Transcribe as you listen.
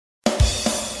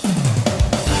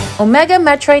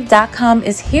OmegaMetroid.com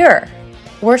is here.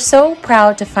 We're so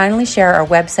proud to finally share our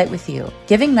website with you,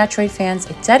 giving Metroid fans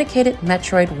a dedicated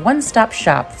Metroid one-stop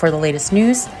shop for the latest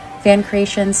news, fan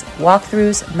creations,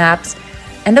 walkthroughs, maps,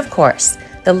 and of course,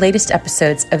 the latest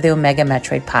episodes of the Omega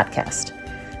Metroid podcast.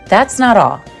 That's not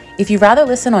all. If you'd rather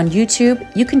listen on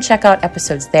YouTube, you can check out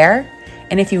episodes there.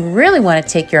 And if you really want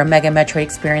to take your Omega Metroid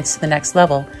experience to the next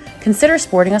level, consider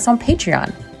supporting us on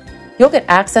Patreon. You'll get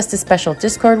access to special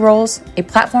Discord roles, a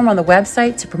platform on the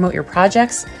website to promote your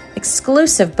projects,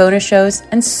 exclusive bonus shows,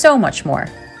 and so much more.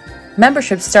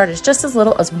 Memberships start at just as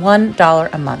little as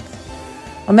 $1 a month.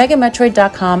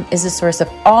 OmegaMetroid.com is the source of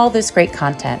all this great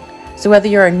content. So whether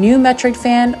you're a new Metroid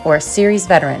fan or a series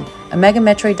veteran,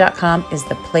 OmegaMetroid.com is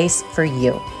the place for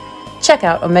you. Check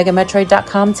out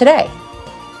OmegaMetroid.com today.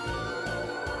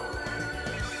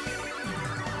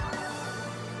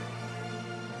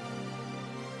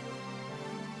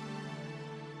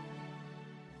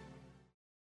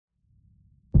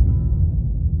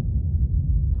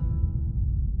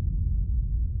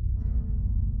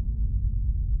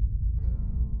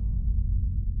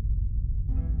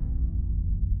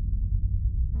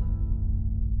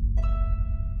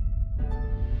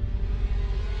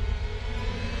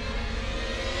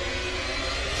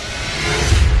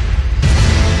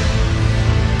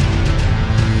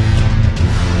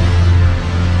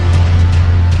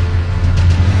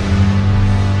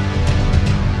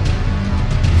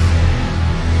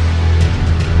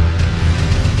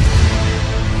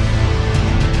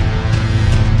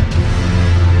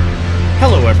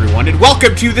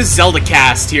 Welcome to the Zelda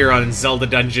Cast here on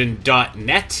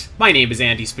ZeldaDungeon.net. My name is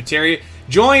Andy Spiteri,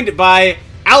 joined by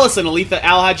Allison Aletha.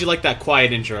 Al, how'd you like that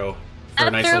quiet intro?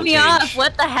 That nice threw me off.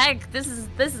 What the heck? This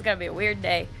is gonna be a weird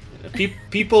day.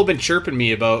 People have been chirping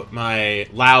me about my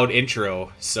loud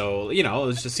intro, so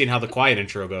let's just see how the quiet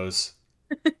intro goes.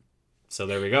 So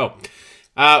there we go.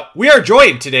 We are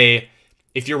joined today.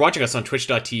 If you're watching us on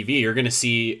Twitch.tv, you're gonna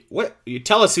see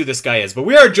tell us who this guy is. But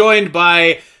we are joined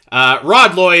by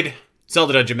Rod Lloyd,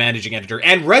 Zelda Dungeon Managing Editor,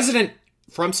 and resident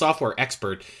From Software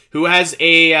expert, who has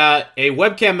a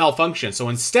webcam malfunction. So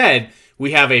instead,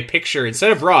 we have a picture,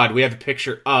 instead of Rod, we have a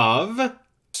picture of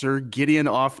Sir Gideon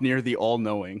off near the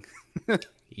all-knowing.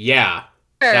 Yeah.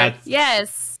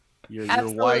 Yes.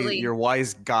 Your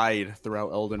wise guide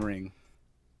throughout Elden Ring.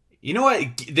 You know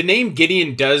what? The name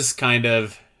Gideon does kind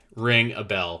of ring a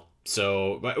bell.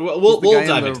 So we'll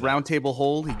dive into the round table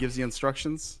hold. He gives you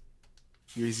instructions.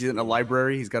 He's in a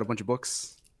library. He's got a bunch of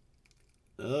books.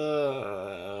 Did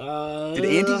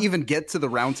Andy even get to the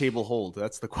round table hold?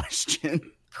 That's the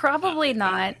question. Probably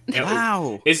not.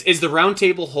 Wow. Is the round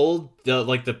table hold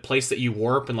the place that you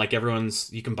warp and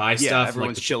you can buy stuff? Yeah,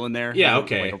 everyone's chilling there. Yeah,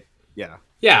 okay. Yeah.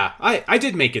 Yeah, I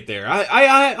did make it there.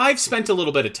 I've spent a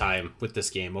little bit of time with this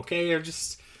game, okay? Or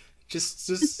just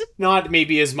not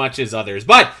maybe as much as others.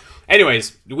 But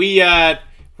anyways,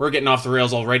 we're getting off the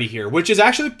rails already here, which is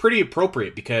actually pretty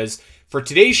appropriate because for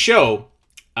today's show,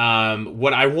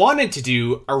 what I wanted to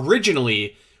do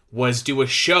originally was do a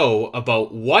show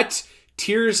about what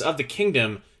Tears of the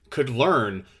Kingdom could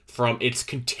learn from its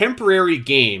contemporary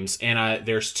games, and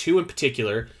there's two in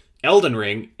particular, Elden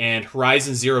Ring and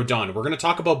Horizon Zero Dawn. We're going to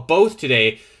talk about both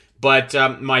today, but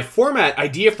my format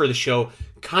idea for the show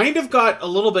kind of got a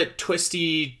little bit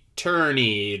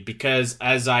twisty-turny because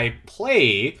as I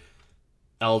play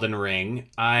Elden Ring,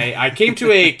 I came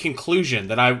to a conclusion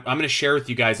that I'm going to share with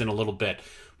you guys in a little bit.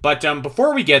 But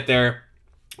before we get there,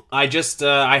 I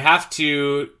have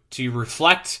to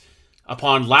reflect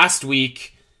upon last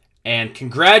week and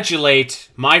congratulate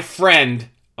my friend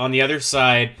on the other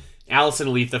side, Allison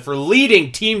Aletha, for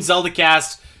leading Team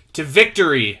ZeldaCast to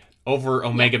victory over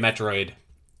Omega Metroid.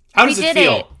 How does it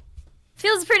feel?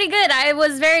 Feels pretty good. I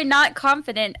was very not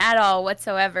confident at all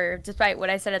whatsoever, despite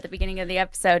what I said at the beginning of the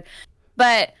episode.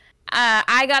 But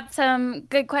I got some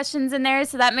good questions in there,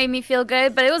 so that made me feel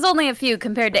good. But it was only a few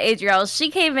compared to Adriel. She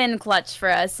came in clutch for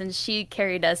us, and she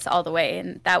carried us all the way,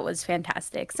 and that was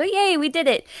fantastic. So yay, we did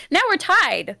it. Now we're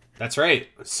tied. That's right.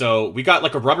 So we got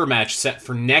like a rubber match set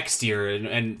for next year.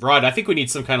 And Rod, I think we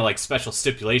need some kind of like special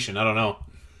stipulation. I don't know.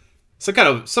 Some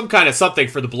kind of something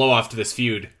for the blow off to this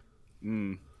feud.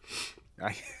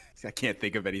 I can't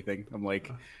think of anything. I'm like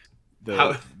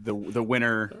the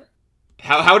winner.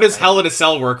 How does Hell in a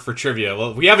Cell work for trivia?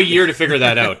 Well, we have a year to figure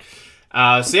that out.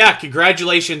 So yeah,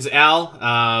 congratulations,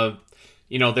 Al.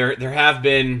 There have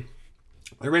been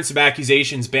some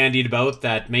accusations bandied about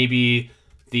that maybe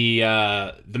the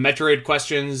Metroid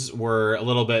questions were a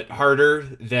little bit harder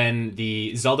than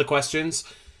the Zelda questions.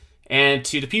 And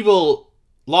to the people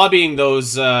lobbying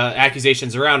those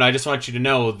accusations around, I just want you to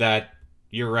know that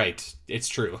you're right. It's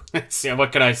true. Yeah,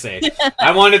 what could I say?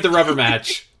 I wanted the rubber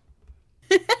match.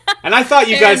 And I thought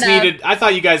you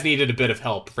guys needed a bit of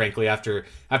help, frankly, after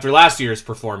last year's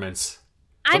performance.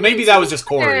 But maybe that was just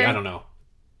Corey. I don't know.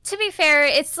 To be fair,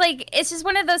 it's just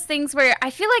one of those things where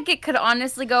I feel like it could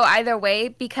honestly go either way,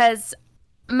 because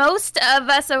most of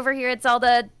us over here at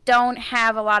Zelda don't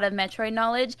have a lot of Metroid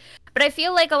knowledge, but I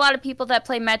feel like a lot of people that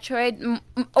play Metroid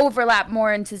overlap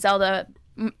more into Zelda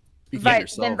than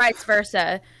vice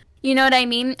versa. You know what I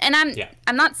mean? And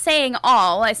I'm not saying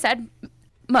all. I said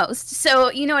most. So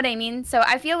you know what I mean? So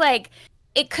I feel like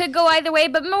it could go either way,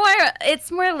 but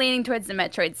it's more leaning towards the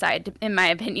Metroid side, in my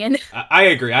opinion. I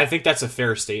agree. I think that's a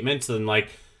fair statement. And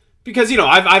because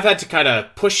I've had to kind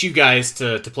of push you guys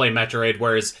to play Metroid,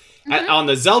 whereas on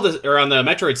the Zelda or on the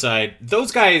Metroid side,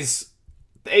 those guys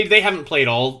they haven't played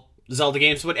all Zelda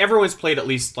games, but everyone's played at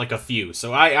least like a few.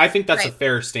 So I think that's a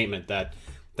fair statement that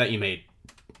you made.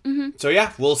 Mm-hmm. So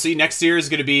yeah, we'll see. Next year is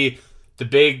going to be the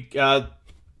big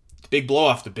blow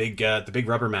off, the big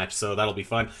rubber match. So that'll be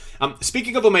fun.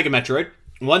 Speaking of Omega Metroid,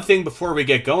 one thing before we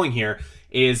get going here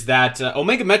is that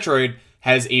Omega Metroid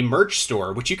has a merch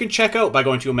store, which you can check out by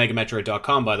going to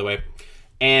OmegaMetroid.com, by the way.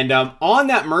 And on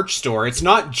that merch store, it's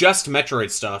not just Metroid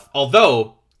stuff,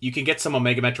 although you can get some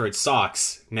Omega Metroid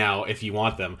socks now if you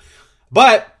want them.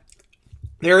 But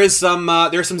there's some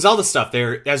Zelda stuff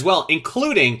there as well,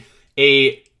 including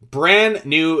a brand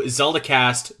new Zelda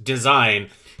Cast design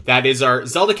that is our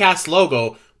Zelda Cast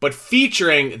logo, but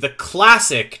featuring the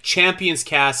classic Champions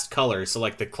Cast colors. So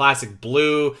like the classic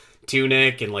blue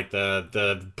tunic and like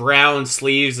the brown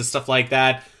sleeves and stuff like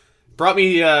that.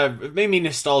 Made me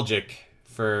nostalgic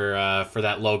for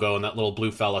that logo and that little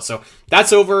blue fella. So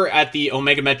that's over at the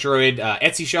Omega Metroid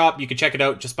Etsy shop. You can check it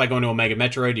out just by going to Omega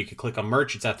Metroid. You can click on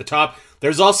merch. It's at the top.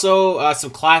 There's also some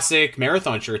classic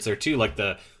marathon shirts there too, like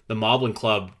the Moblin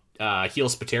Club Heel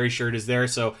Spiteri shirt is there.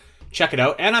 So check it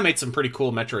out. And I made some pretty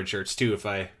cool Metroid shirts too, if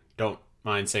I don't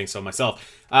mind saying so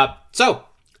myself. So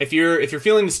if you're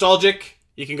feeling nostalgic,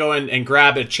 you can go in and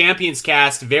grab a Champions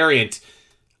Cast variant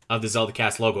of the Zelda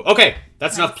Cast logo. Okay,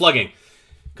 that's enough plugging,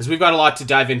 because we've got a lot to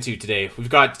dive into today. We've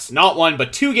got not one,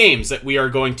 but two games that we are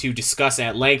going to discuss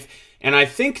at length, and I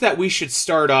think that we should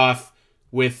start off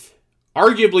with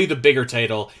arguably the bigger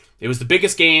title. It was the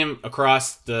biggest game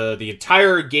across the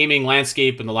entire gaming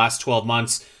landscape in the last 12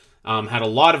 months. Had a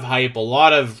lot of hype, a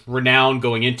lot of renown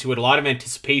going into it, a lot of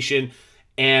anticipation,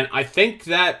 and I think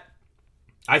that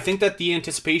the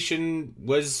anticipation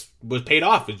was paid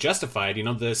off. It was justified.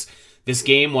 This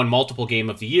game won multiple Game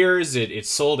of the Years. It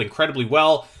sold incredibly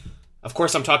well. Of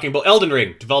course, I'm talking about Elden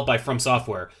Ring, developed by From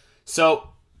Software. So,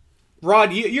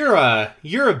 Rod, you're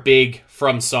a big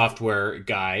From Software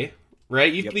guy,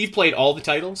 right? You've played all the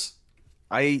titles.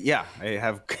 I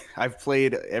have. I've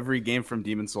played every game from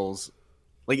Demon Souls,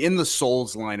 like in the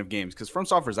Souls line of games, because From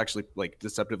Software is actually like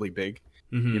deceptively big.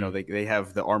 Mm-hmm. They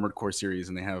have the Armored Core series,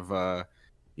 and they have a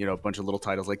bunch of little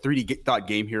titles like 3D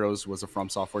Game Heroes was a From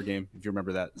Software game, if you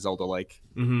remember that, Zelda-like.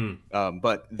 Mm-hmm.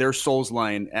 But their Souls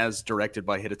line, as directed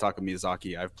by Hidetaka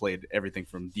Miyazaki, I've played everything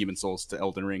from Demon Souls to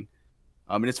Elden Ring.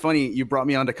 And it's funny, you brought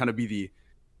me on to kind of be the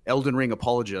Elden Ring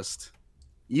apologist,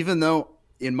 even though,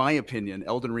 in my opinion,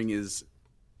 Elden Ring is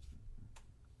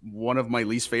one of my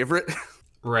least favorite.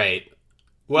 Right.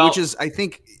 Well, which is, I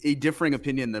think, a differing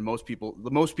opinion than most people.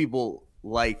 Most people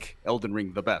like Elden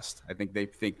Ring the best. I think they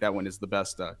think that one is the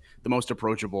best, the most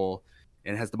approachable,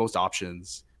 and has the most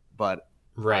options. But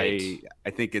I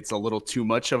think it's a little too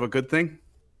much of a good thing.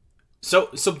 So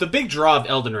the big draw of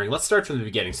Elden Ring, let's start from the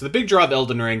beginning. So the big draw of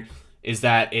Elden Ring is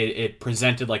that it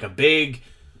presented like a big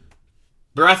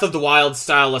Breath of the Wild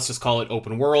style, let's just call it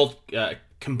open world,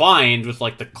 combined with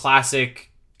like the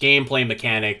classic gameplay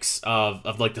mechanics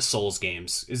of like the Souls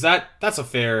games. That's a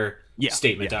fair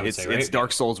statement, I would say, right? It's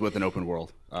Dark Souls with an open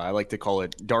world. I like to call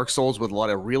it Dark Souls with a lot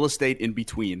of real estate in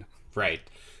between. Right.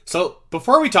 So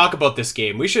before we talk about this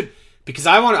game, we should, because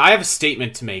I have a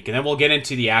statement to make, and then we'll get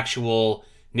into the actual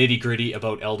nitty-gritty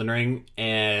about Elden Ring,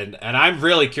 and I'm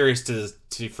really curious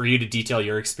for you to detail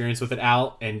your experience with it,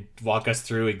 Al, and walk us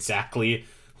through exactly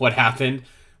what happened.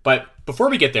 But before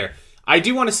we get there, I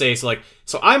do want to say, so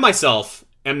I myself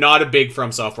am not a big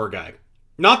From Software guy.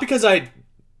 Not because I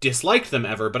disliked them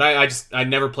ever, but I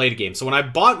never played a game. So when I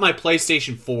bought my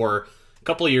PlayStation 4 a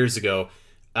couple of years ago,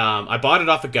 I bought it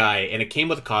off a guy, and it came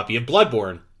with a copy of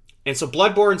Bloodborne. And so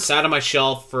Bloodborne sat on my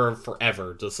shelf for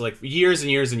forever, just like years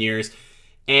and years and years.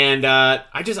 And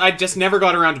I just never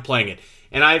got around to playing it.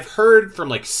 And I've heard from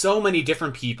like so many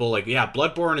different people, like, yeah,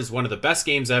 Bloodborne is one of the best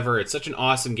games ever. It's such an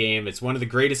awesome game. It's one of the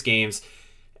greatest games.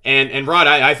 And Rod,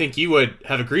 I think you would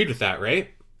have agreed with that,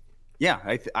 right? Yeah,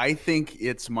 I think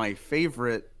it's my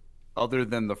favorite, other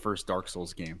than the first Dark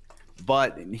Souls game.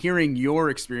 But hearing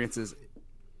your experiences,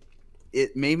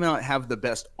 it may not have the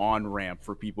best on ramp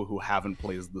for people who haven't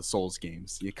played the Souls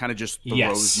games. It kind of just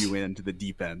throws you into the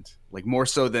deep end, like more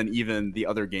so than even the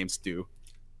other games do.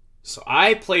 So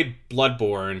I played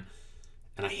Bloodborne,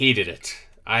 and I hated it.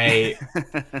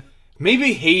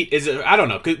 Maybe hate is I don't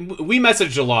know. 'Cause we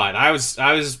messaged a lot. I was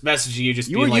messaging you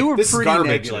just being like, "This is garbage."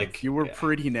 Negative. Like you were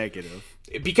pretty negative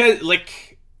because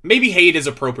like maybe hate is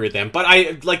appropriate then, but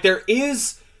I like there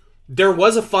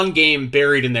was a fun game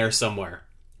buried in there somewhere,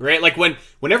 right? Like when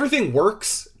everything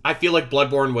works, I feel like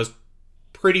Bloodborne was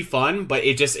pretty fun, but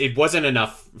it wasn't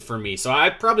enough for me. So I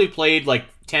probably played like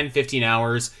 10, 15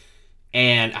 hours,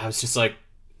 and I was just like,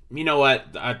 you know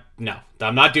what? No,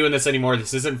 I'm not doing this anymore.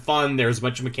 This isn't fun. There's a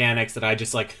bunch of mechanics that I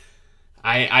just like,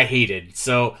 I hated.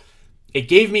 So it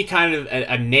gave me kind of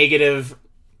a negative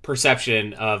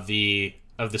perception of the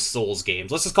Souls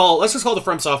games. Let's just call the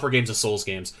From Software games the Souls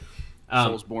games.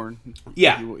 Soulsborne,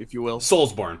 yeah, if you will.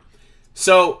 Soulsborne.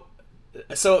 So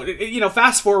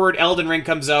fast forward, Elden Ring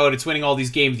comes out. It's winning all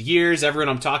these Game of the Years. Everyone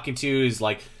I'm talking to is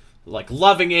like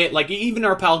loving it. Like even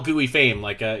our pal Gooey Fame.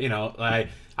 Like I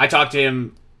talked to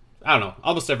him, I don't know,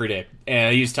 almost every day.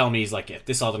 And he was telling me, he's like, yeah,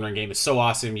 this Elden Ring game is so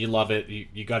awesome. You love it.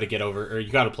 You got to get over, or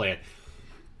you got to play it.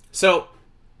 So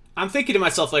I'm thinking to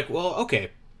myself, like, well,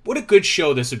 okay, what a good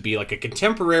show this would be. Like a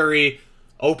contemporary,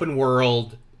 open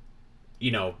world,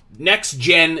 next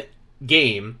gen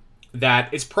game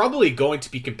that is probably going to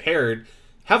be compared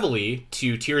heavily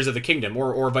to Tears of the Kingdom,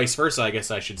 or vice versa, I guess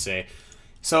I should say.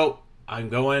 So I'm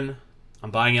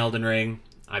buying Elden Ring.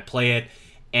 I play it.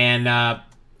 And,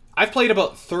 I've played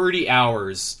about 30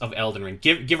 hours of Elden Ring,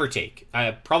 give or take.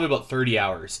 Probably about 30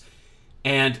 hours.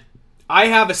 And I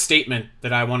have a statement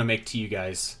that I want to make to you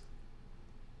guys.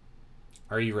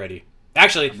 Are you ready?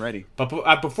 Actually, I'm ready.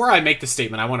 But before I make the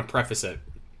statement, I want to preface it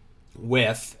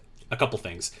with a couple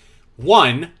things.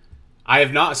 One, I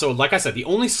have not... So, like I said, the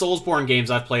only Soulsborne games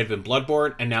I've played have been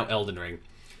Bloodborne and now Elden Ring.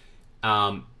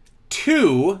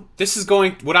 Two,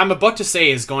 what I'm about to say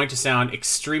is going to sound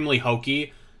extremely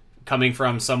hokey, coming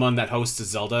from someone that hosts a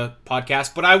Zelda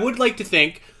podcast, but I would like to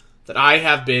think that I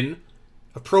have been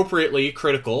appropriately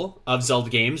critical of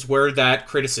Zelda games where that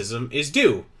criticism is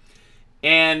due.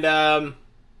 And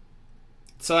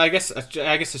so I guess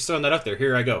just throwing that out there.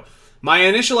 Here I go. My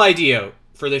initial idea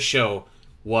for this show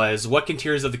was, what can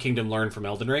Tears of the Kingdom learn from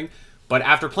Elden Ring? But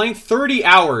after playing 30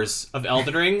 hours of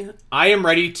Elden Ring, I am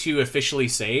ready to officially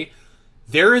say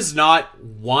there is not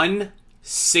one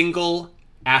single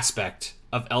aspect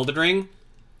of Elden Ring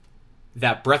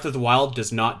that Breath of the Wild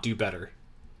does not do better.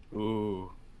 Ooh.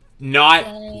 Not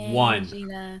one.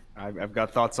 Gina. I've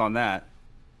got thoughts on that.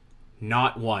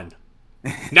 Not one.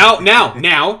 Now,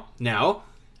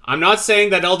 I'm not saying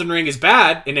that Elden Ring is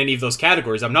bad in any of those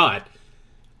categories. I'm not.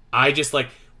 I just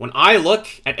when I look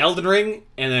at Elden Ring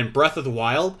and then Breath of the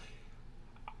Wild,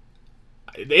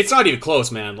 it's not even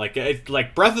close, man. Like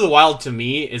Breath of the Wild to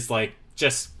me is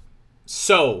just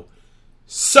so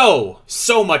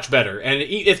much better. And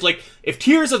if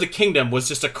Tears of the Kingdom was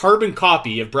just a carbon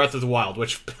copy of Breath of the Wild,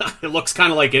 which it looks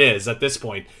kind of like it is at this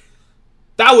point,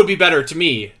 that would be better to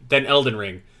me than Elden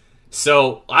Ring.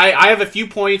 So I have a few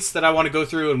points that I want to go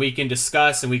through, and we can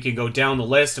discuss, and we can go down the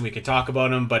list, and we can talk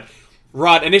about them. But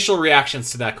Rod, initial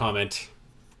reactions to that comment.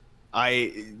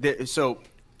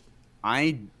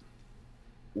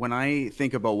 When I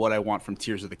think about what I want from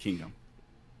Tears of the Kingdom,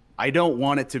 I don't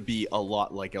want it to be a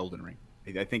lot like Elden Ring.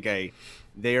 I think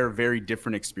they are very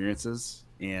different experiences,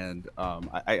 and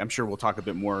I'm sure we'll talk a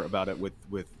bit more about it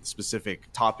with specific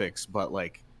topics. But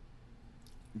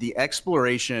the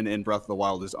exploration in Breath of the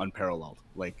Wild is unparalleled.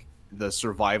 Like the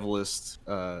survivalist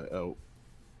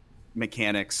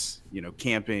mechanics,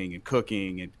 camping and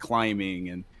cooking and climbing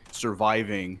and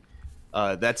surviving,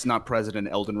 that's not present in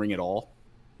Elden Ring at all.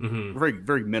 Mm-hmm. Very,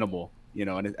 very minimal.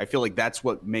 And I feel like that's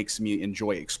what makes me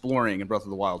enjoy exploring in Breath of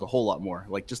the Wild a whole lot more.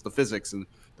 Like just the physics and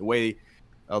the way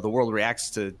the world reacts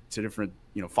to different,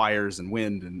 fires and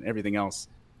wind and everything else.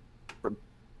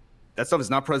 That stuff is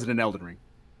not present in Elden Ring.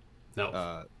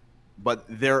 No. But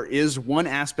there is one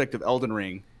aspect of Elden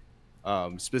Ring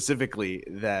specifically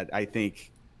that I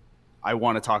think I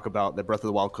want to talk about that Breath of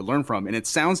the Wild could learn from. And it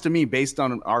sounds to me, based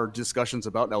on our discussions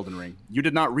about Elden Ring, you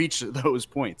did not reach those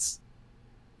points.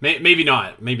 Maybe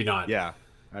not. Yeah.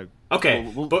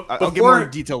 Okay. I'll get more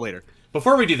detail later.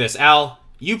 Before we do this, Al,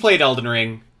 you played Elden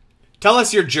Ring. Tell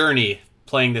us your journey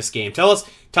playing this game. Tell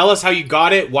us how you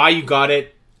got it, why you got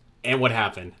it, and what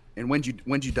happened. And when'd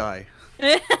you die?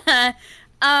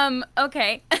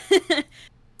 Okay.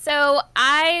 So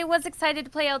I was excited to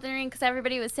play Elden Ring because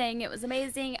everybody was saying it was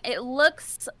amazing. It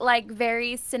looks like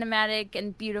very cinematic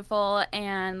and beautiful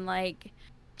and like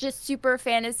just super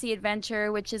fantasy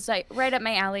adventure, which is like right up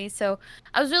my alley. So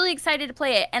I was really excited to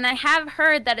play it. And I have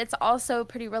heard that it's also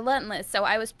pretty relentless. So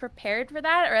I was prepared for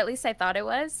that, or at least I thought it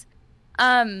was.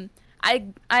 I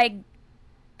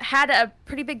had a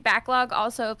pretty big backlog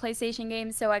also of PlayStation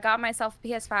games, so I got myself a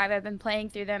PS5. I've been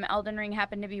playing through them. Elden Ring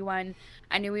happened to be one.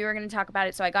 I knew we were going to talk about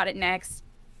it, so I got it next.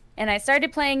 And I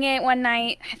started playing it one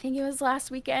night, I think it was last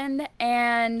weekend,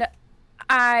 and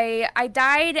I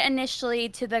died initially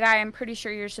to the guy I'm pretty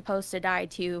sure you're supposed to die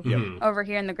to over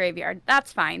here in the graveyard.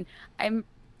 That's fine. I'm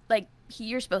like,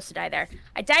 you're supposed to die there.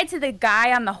 I died to the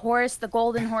guy on the horse, the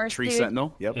golden horse Tree dude.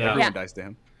 Sentinel. Yep, everyone dies to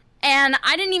him. And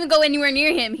I didn't even go anywhere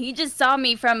near him. He just saw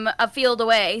me from a field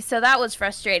away, so that was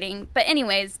frustrating. But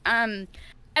anyways, I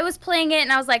was playing it,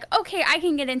 and I was like, okay, I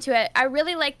can get into it. I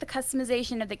really like the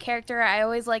customization of the character. I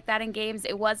always like that in games.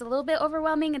 It was a little bit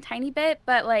overwhelming, a tiny bit,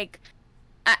 but like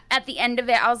at the end of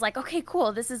it, I was like, okay,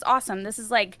 cool. This is awesome. This is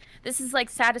like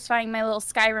satisfying my little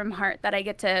Skyrim heart that I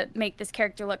get to make this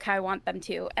character look how I want them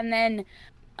to. And then,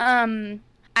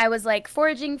 I was like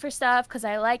foraging for stuff because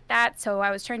I like that, so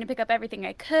I was trying to pick up everything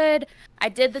I could. I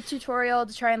did the tutorial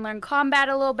to try and learn combat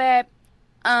a little bit,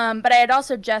 but I had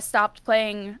also just stopped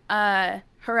playing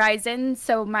Horizon,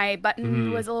 so my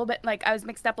button was a little bit like I was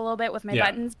mixed up a little bit with my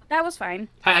buttons. But that was fine.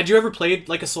 Had you ever played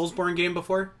like a Soulsborne game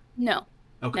before? No.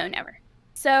 Okay. No, never.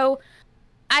 So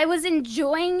I was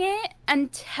enjoying it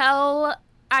until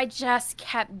I just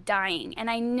kept dying, and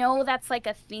I know that's like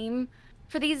a theme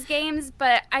for these games,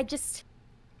 but I just.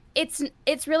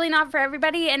 It's really not for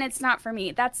everybody, and it's not for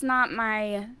me. That's not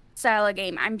my style of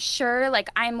game. I'm sure, like,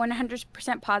 I'm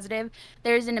 100% positive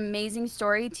there's an amazing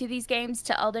story to these games,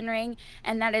 to Elden Ring,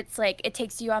 and that it's like it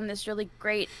takes you on this really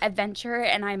great adventure,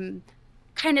 and I'm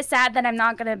kind of sad that I'm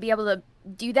not going to be able to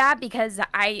do that because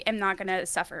I am not going to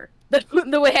suffer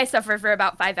the way I suffer for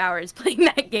about 5 hours playing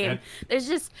that game. There's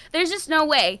just no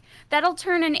way that'll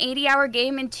turn an 80-hour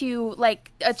game into like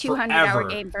a 200-hour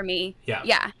game for me.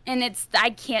 Yeah, and I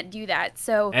can't do that.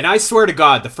 So, and I swear to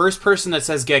God, the first person that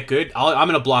says get good, I'm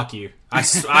gonna block you. I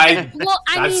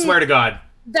swear to God.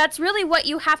 That's really what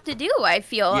you have to do, I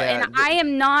feel. Yeah, and I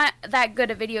am not that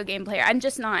good a video game player. I'm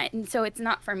just not, and so it's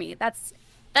not for me. That's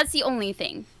the only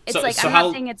thing. It's I'm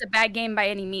not saying it's a bad game by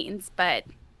any means, but.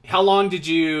 How long did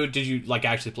you like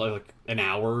actually play? Like an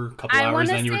hour, a couple hours,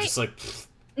 and then you were just like. Pfft.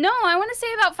 No, I want to say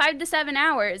about 5 to 7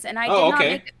 hours, and I did not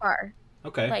make it far.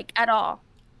 Okay. Like at all.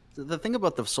 The thing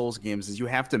about the Souls games is you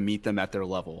have to meet them at their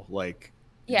level. Like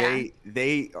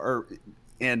they are,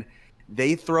 and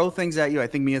they throw things at you. I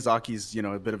think Miyazaki's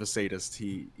a bit of a sadist.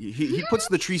 He puts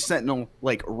the Tree Sentinel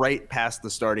like right past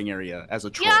the starting area as a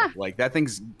troll. Yeah. Like that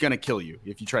thing's gonna kill you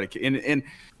if you try to. And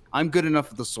I'm good enough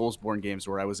at the Soulsborne games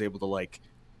where I was able to like.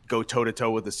 Go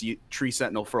toe-to-toe with the Tree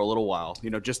Sentinel for a little while,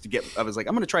 just to get. I was like,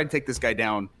 I'm gonna try to take this guy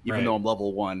down, even though I'm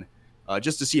level 1,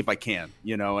 just to see if I can,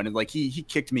 And like he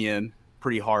kicked me in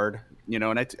pretty hard,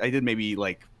 and I did maybe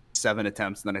like 7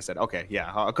 attempts, and then I said, okay,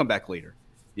 yeah, I'll come back later,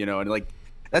 and like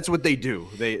that's what they do.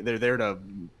 They're there to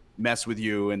mess with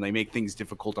you, and they make things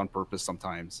difficult on purpose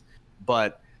sometimes.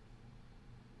 But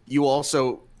you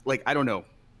also like, I don't know,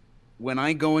 when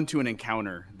I go into an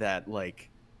encounter that like.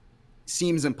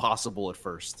 Seems impossible at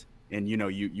first, and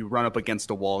you run up against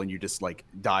a wall and you just like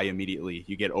die immediately.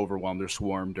 You get overwhelmed or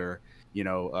swarmed, or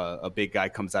a big guy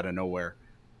comes out of nowhere.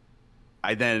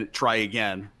 I then try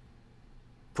again,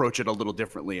 approach it a little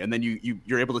differently, and then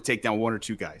you're able to take down 1 or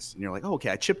 2 guys, and you're like, oh,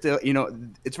 okay, I chipped it.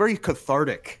 It's very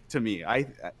cathartic to me.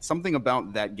 Something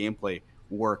about that gameplay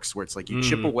works where it's like you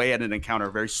chip away at an encounter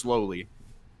very slowly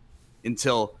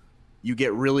until you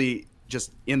get really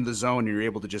just in the zone and you're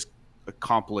able to just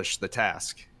accomplish the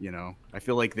task. I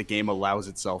feel like the game allows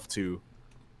itself to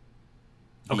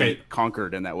be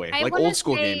conquered in that way, like old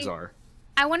school games are.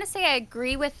 I want to say I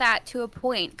agree with that to a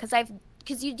point,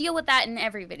 because you deal with that in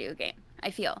every video game. I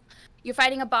feel you're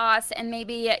fighting a boss and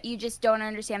maybe you just don't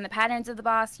understand the patterns of the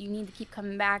boss. You need to keep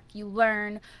coming back. You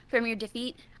learn from your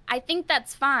defeat. I think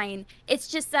that's fine. It's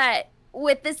just that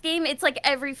with this game, it's like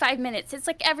every 5 minutes. It's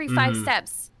like every 5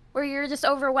 steps where you're just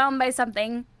overwhelmed by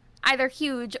something. Either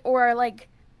huge or like,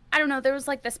 I don't know, there was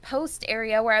like this post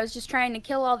area where I was just trying to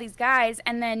kill all these guys,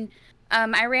 and then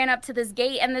I ran up to this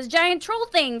gate and this giant troll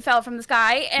thing fell from the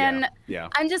sky, and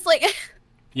I'm just like,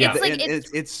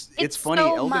 it's funny.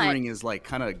 So Elden Ring is like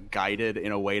kind of guided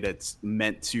in a way that's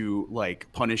meant to like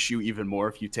punish you even more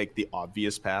if you take the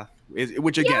obvious path,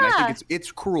 which again I think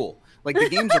it's cruel. Like the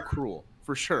games are cruel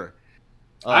for sure.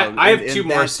 I have 2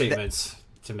 more statements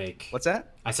to make. What's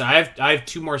that? I said I have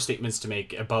 2 more statements to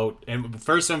make about, and the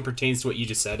first one pertains to what you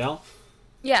just said, Al.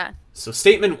 Yeah. So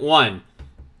statement 1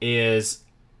 is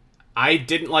I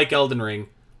didn't like Elden Ring,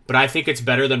 but I think it's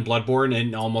better than Bloodborne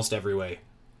in almost every way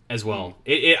as well.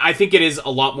 I think it is a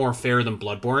lot more fair than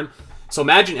Bloodborne. So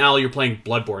imagine, Al, you're playing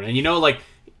Bloodborne, and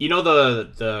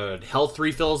the health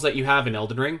refills that you have in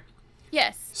Elden Ring?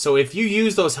 Yes. So if you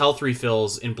use those health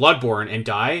refills in Bloodborne and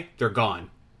die, they're gone.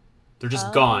 They're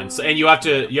just gone. So, and you have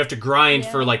to grind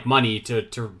for like money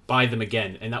to buy them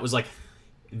again. And that was like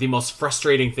the most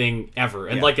frustrating thing ever.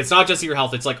 And like, it's not just your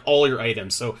health, it's like all your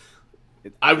items. So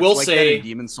I will like say,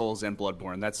 Demon's Souls and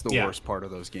Bloodborne, that's the worst part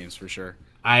of those games for sure.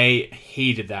 I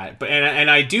hated that. But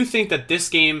and I do think that this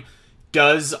game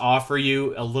does offer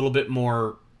you a little bit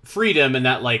more freedom, in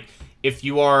that like if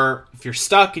you're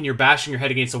stuck and you're bashing your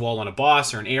head against a wall on a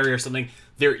boss or an area or something,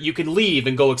 there you can leave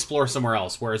and go explore somewhere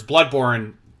else. Whereas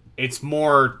Bloodborne, it's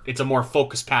a more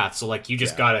focused path, so like you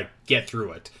just gotta get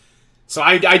through it. So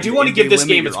I do want to give this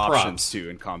game its props too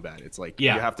in combat. It's like you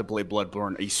have to play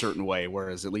Bloodborne a certain way,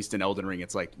 whereas at least in Elden Ring,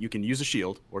 it's like you can use a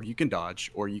shield, or you can dodge,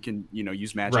 or you can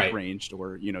use magic ranged,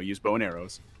 or use bow and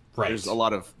arrows. Right. There's a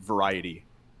lot of variety.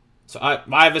 So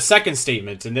I have a second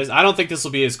statement, and I don't think this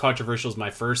will be as controversial as my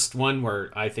first one,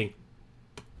 where I think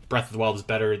Breath of the Wild is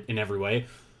better in every way.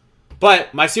 But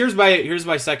here's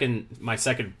my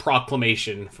second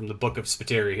proclamation from the Book of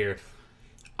Spiteri here.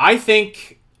 I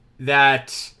think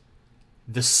that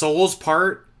the Souls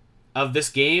part of this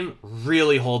game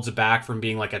really holds it back from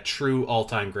being like a true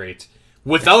all-time great.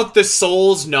 Without the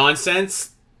Souls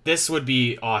nonsense, this would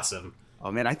be awesome.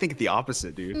 Oh man, I think the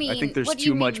opposite, dude. I think there's what do too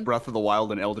you much mean? Breath of the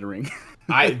Wild and Elden Ring.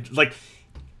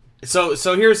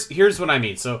 So here's what I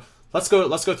mean. So let's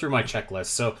go through my checklist.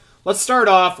 So let's start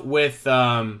off with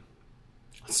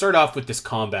this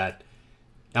combat.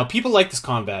 Now, people like this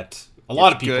combat. A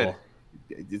lot of people.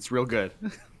 Good. It's real good.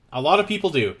 A lot of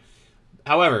people do.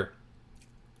 However,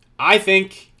 I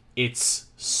think it's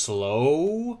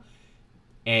slow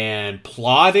and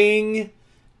plodding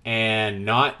and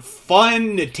not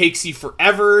fun. It takes you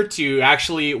forever to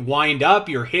actually wind up.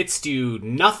 Your hits do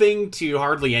nothing to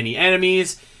hardly any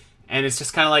enemies, and it's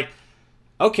just kind of like,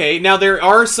 okay. Now there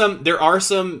are some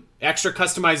extra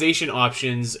customization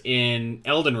options in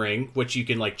Elden Ring, which you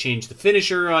can like change the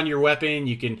finisher on your weapon.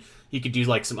 You can do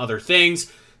like some other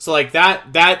things. So like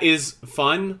that is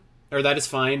fun, or that is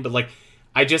fine. But like,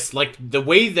 I just like the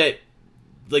way that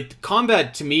like the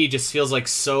combat to me just feels like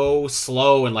so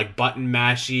slow and like button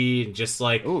mashy and just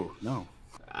like, oh no,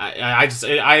 I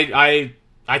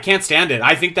can't stand it.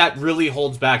 I think that really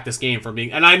holds back this game from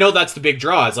being, and I know that's the big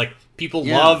draw. It's like people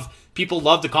love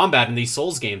the combat in these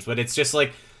Souls games, but it's just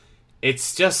like,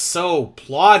 it's just so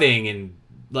plodding and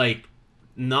like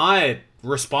not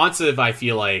responsive, I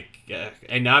feel like.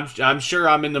 And I'm sure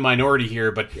I'm in the minority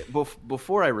here, but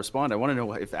before I respond, I want to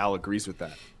know if Al agrees with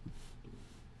that.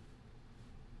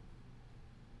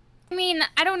 I mean,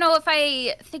 I don't know if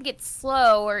I think it's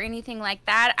slow or anything like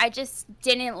that. I just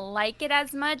didn't like it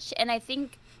as much, and I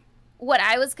think what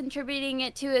I was contributing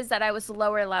it to is that I was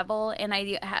lower level, and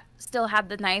I still had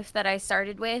the knife that I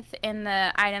started with and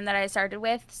the item that I started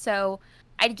with, so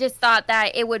I just thought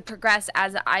that it would progress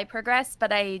as I progressed,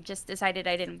 but I just decided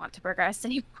I didn't want to progress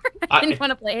anymore. I didn't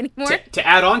want to play anymore. To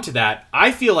add on to that,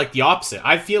 I feel like the opposite.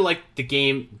 I feel like the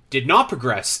game did not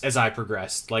progress as I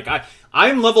progressed. Like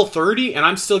I'm level 30 and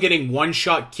I'm still getting one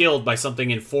shot killed by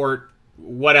something in Fort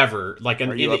whatever. Like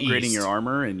Are you in the upgrading east. Your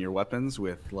armor and your weapons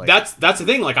with like that's the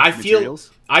thing. Like I feel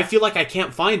like I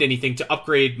can't find anything to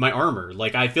upgrade my armor.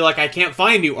 Like I feel like I can't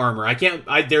find new armor.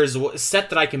 There's a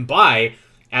set that I can buy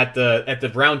at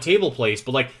the round table place,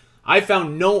 but like I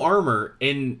found no armor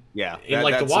in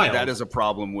the wild. That is a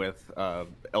problem with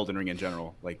Elden Ring in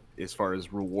general, like as far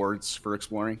as rewards for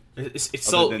exploring. It's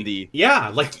so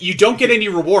like you don't get any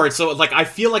rewards, so like I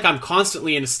feel like I'm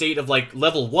constantly in a state of like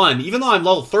level 1, even though I'm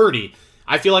level 30.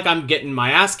 I feel like I'm getting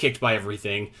my ass kicked by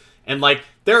everything, and like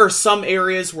there are some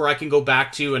areas where I can go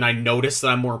back to and I notice that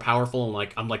I'm more powerful, and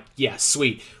like I'm like, yeah,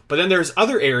 sweet. But then there's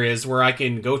other areas where I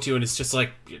can go to and it's just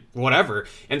like, whatever.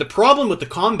 And the problem with the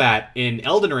combat in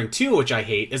Elden Ring 2, which I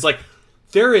hate, is like,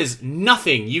 there is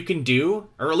nothing you can do,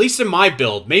 or at least in my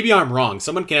build, maybe I'm wrong,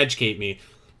 someone can educate me.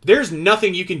 There's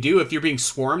nothing you can do if you're being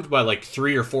swarmed by like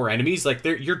 3 or 4 enemies. Like,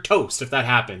 you're toast if that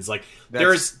happens. Like,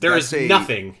 there is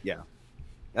nothing. Yeah.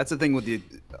 That's the thing with the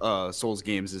Souls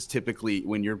games is typically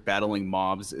when you're battling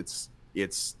mobs, it's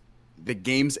the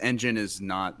game's engine is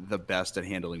not the best at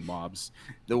handling mobs.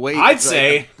 The way I'd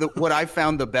say what I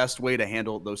found the best way to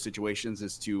handle those situations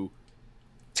is to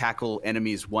tackle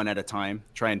enemies one at a time,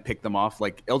 try and pick them off.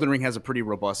 Like Elden Ring has a pretty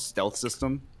robust stealth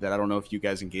system that I don't know if you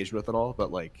guys engaged with at all,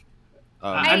 but like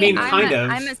I mean, kind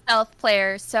of. I'm a stealth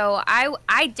player, so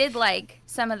I did like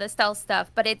some of the stealth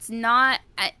stuff, but it's not.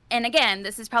 And again,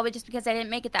 this is probably just because I didn't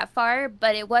make it that far,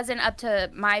 but it wasn't up to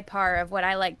my par of what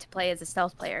I like to play as a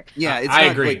stealth player. Yeah, it's I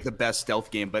not agree. like the best stealth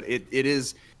game, but it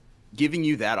is giving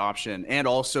you that option, and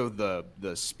also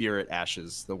the spirit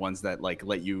ashes, the ones that like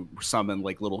let you summon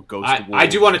like little ghost wolves. I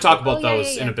do want to talk about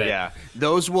those in a bit. Yeah,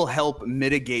 those will help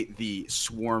mitigate the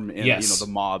swarm and the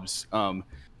mobs.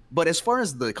 But as far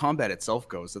as the combat itself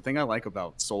goes, the thing I like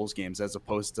about Souls games, as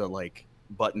opposed to like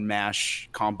button mash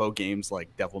combo games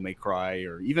like Devil May Cry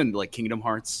or even like Kingdom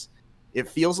Hearts, it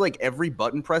feels like every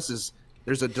button press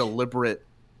there's a deliberate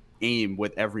aim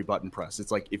with every button press. It's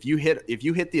like if you hit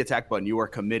the attack button, you are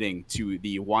committing to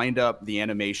the wind up, the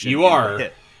animation, the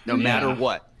hit, no matter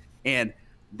what, and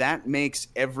that makes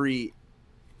every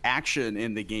action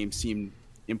in the game seem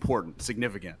important,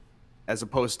 significant. As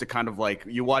opposed to kind of like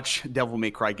you watch Devil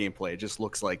May Cry gameplay, it just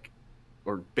looks like,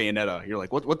 or Bayonetta, you're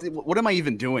like, what am I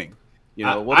even doing? You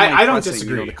know, what am I don't pressing?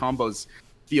 disagree. You know, the combos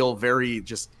feel very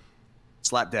just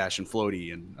slapdash and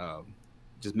floaty and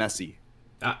just messy.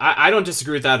 I don't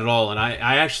disagree with that at all, and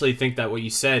I actually think that what you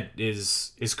said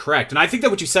is correct, and I think that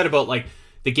what you said about like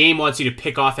the game wants you to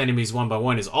pick off enemies one by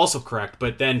one is also correct.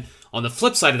 But then on the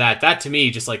flip side of that to me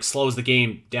just like slows the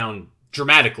game down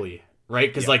dramatically. Right?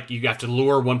 Because, like, you have to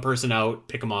lure one person out,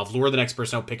 pick them off, lure the next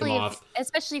person out, pick them off.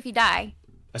 Especially if you die.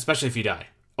 Especially if you die.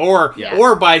 Or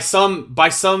by some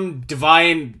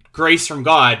divine grace from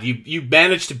God, you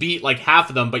manage to beat, like, half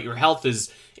of them, but your health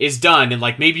is done. And,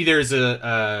 like, maybe there's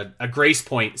a grace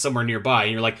point somewhere nearby.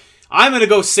 And you're like, I'm going to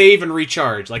go save and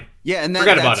recharge. Like, and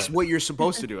forget about that's it. what you're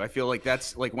supposed to do. I feel like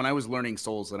that's, like, when I was learning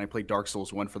Souls and I played Dark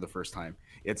Souls 1 for the first time,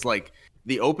 it's like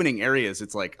the opening areas,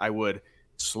 it's like I would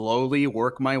slowly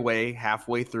work my way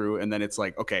halfway through, and then it's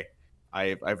like, okay,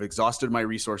 I've exhausted my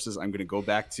resources. I'm going to go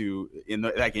back to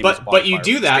that game. But you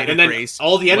do that, and then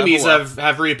all the enemies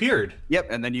have reappeared. Yep,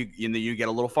 and then you get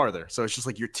a little farther. So it's just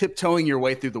like you're tiptoeing your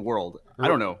way way through the world. I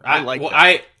don't know.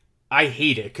 I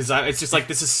hate it because it's just like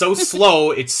this is so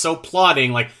slow. It's so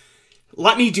plodding. Like,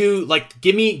 let me do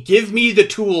give me the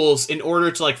tools in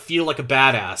order to like feel like a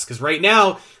badass. Because right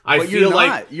now I feel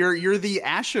like you're the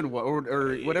Ashen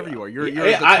or whatever you are. You're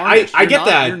I get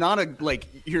that.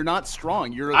 You're not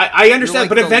strong. I understand,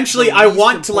 but eventually I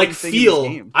want to like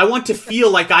feel. I want to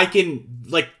feel like I can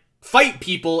like fight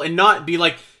people and not be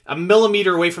like a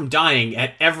millimeter away from dying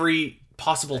at every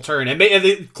possible turn.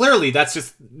 And clearly that's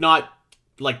just not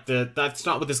like that's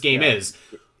not what this game is.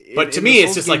 But to me,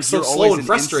 it's just like so slow and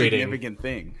frustrating. Insignificant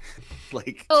thing.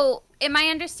 Like, so am I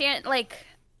understand? Like,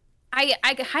 I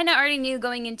kind of already knew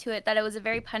going into it that it was a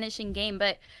very punishing game.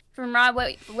 But from Rob,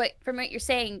 from what you're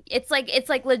saying, it's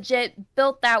like legit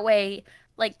built that way.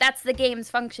 Like that's the game's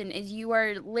function is you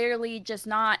are literally just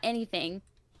not anything,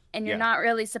 and you're not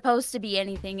really supposed to be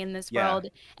anything in this world.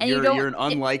 And you're an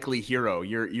unlikely hero.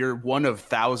 You're one of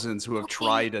thousands who have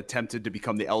attempted to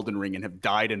become the Elden Ring and have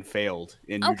died and failed.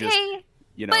 And you just.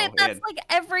 You know, but that's like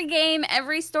every game,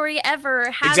 every story ever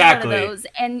has exactly. one of those,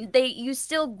 and you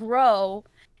still grow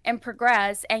and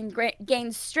progress and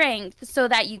gain strength so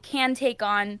that you can take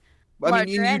on.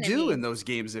 You do in those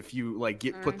games if you like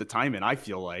put the time in. I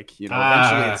feel like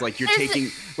eventually it's like you're taking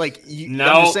like I'm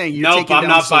just saying you're taking down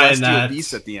the celestial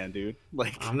beast at the end, dude.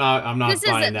 Like I'm not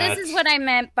buying that. This is what I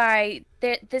meant by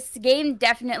this game.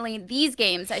 Definitely, these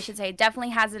games I should say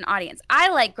definitely has an audience. I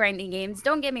like grinding games.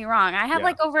 Don't get me wrong. I have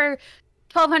like over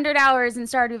 1,200 hours in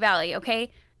Stardew Valley,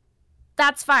 okay?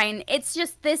 That's fine. It's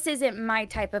just this isn't my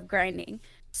type of grinding.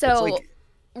 So,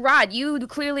 Rod, you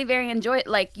clearly enjoy it,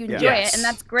 and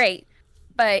that's great.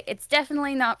 But it's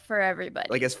definitely not for everybody.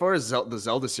 Like, as far as the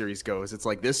Zelda series goes, it's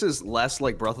like this is less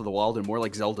like Breath of the Wild and more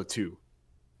like Zelda 2.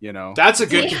 You know? That's a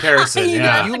good comparison,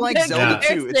 yeah. You like Zelda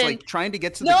 2. It's like trying to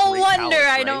get to the No Great wonder Palace,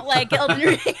 I don't like Elden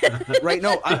Ring. Right,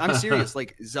 no, I'm serious.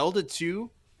 Like, Zelda 2,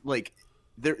 like...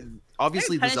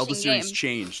 Obviously the Zelda series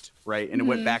changed, right? And it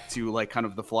went back to like kind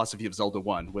of the philosophy of Zelda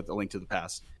 1 with A Link to the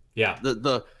Past. Yeah.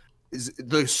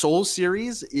 The Soul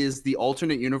series is the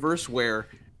alternate universe where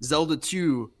Zelda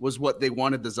 2 was what they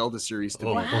wanted the Zelda series to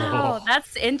be. Wow,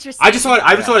 that's interesting. I just want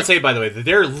to say, by the way, that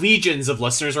there are legions of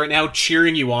listeners right now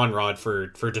cheering you on, Rod, for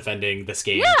defending this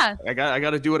game. Yeah. I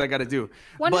got to do what I got to do.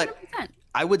 100%. But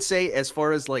I would say, as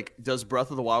far as like, does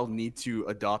Breath of the Wild need to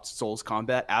adopt Souls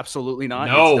combat? Absolutely not.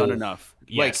 No. It's done enough.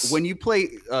 Yes. Like when you play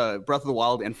Breath of the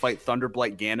Wild and fight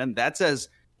Thunderblight Ganon, that's as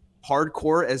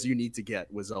hardcore as you need to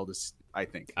get with Zelda, I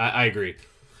think. I agree.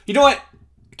 You know what?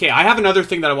 okay, I have another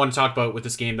thing that I want to talk about with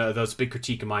this game that was a big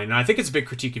critique of mine, and I think it's a big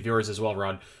critique of yours as well,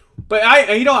 Rod. But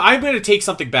I'm going to take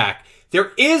something back.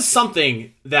 There is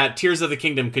something that Tears of the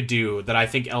Kingdom could do that I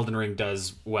think Elden Ring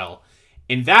does well,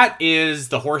 and that is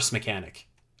the horse mechanic.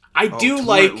 I do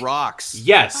like rocks.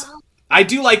 Yes, I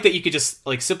do like that you could just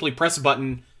like simply press a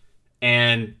button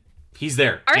and he's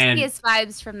there. Arceus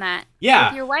vibes from that. Yeah.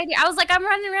 With your white ear. I was like, I'm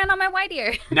running around on my white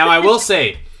ear. Now, I will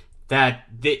say that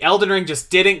the Elden Ring just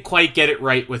didn't quite get it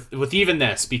right with even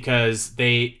this, because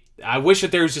I wish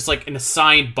that there was just like an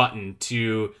assigned button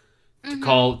to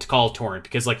call Torrent,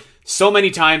 because like so many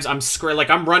times I'm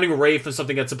running away from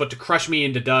something that's about to crush me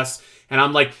into dust, and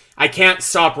I'm like, I can't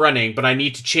stop running, but I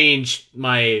need to change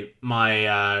my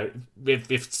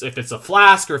if it's a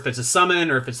flask, or if it's a summon,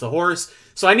 or if it's the horse.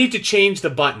 So I need to change the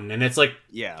button, and it's like,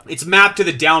 it's mapped to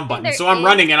the down button. So I'm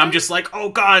running, and I'm just like, oh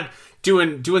god,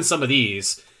 doing some of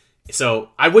these. So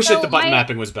I wish that the button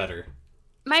mapping was better.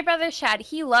 My brother Shad,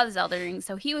 he loves Elden Ring,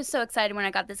 so he was so excited when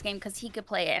I got this game because he could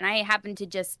play it, and I happened to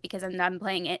just, because I'm done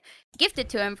playing it, gift it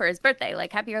to him for his birthday.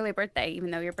 Like, happy early birthday, even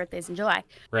though your birthday's in July.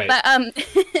 Right.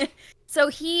 But so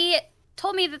he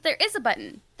told me that there is a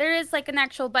button. There is like an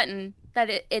actual button that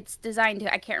it's designed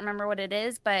to. I can't remember what it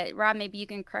is, but Rob, maybe you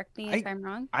can correct me if I'm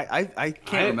wrong. I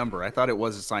can't remember. I thought it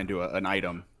was assigned to an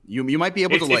item. You might be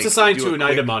able to like. It's assigned to an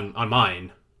item on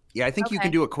mine. Yeah, I think you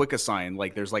can do a quick assign.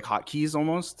 Like there's like hotkeys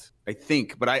almost. I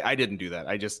think, but I didn't do that.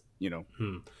 I just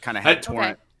kind of had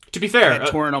Torrent. To be fair, I had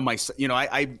Torrent on my.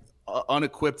 I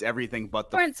unequipped everything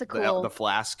but the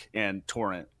flask and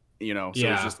Torrent. So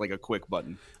it's just like a quick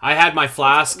button. I had my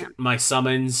flask, my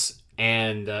summons,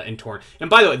 and Torrent. And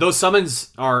by the way, those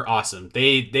summons are awesome.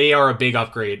 They are a big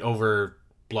upgrade over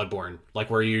Bloodborne, like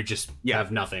where you just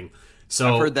have nothing.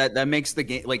 So I've heard that makes the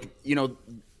game like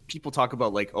people talk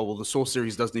about like, oh well, the Soul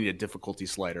series doesn't need a difficulty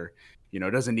slider. It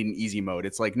doesn't need an easy mode.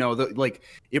 It's like no,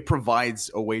 it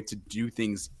provides a way to do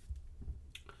things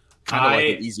kind of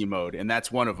like an easy mode, and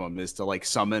that's one of them is to like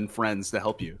summon friends to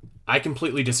help you. I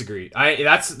completely disagree.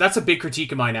 That's a big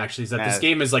critique of mine actually, is that this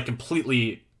game is like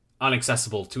completely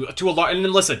inaccessible to a lot. And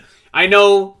then listen, I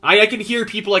know I can hear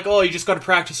people like, oh, you just got to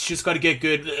practice, you just got to get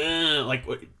good. Like,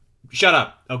 shut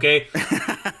up, okay?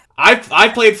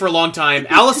 I've played for a long time.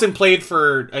 Allison played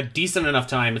for a decent enough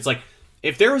time. It's like,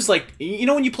 if there was like,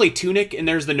 when you play Tunic and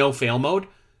there's the no fail mode,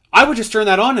 I would just turn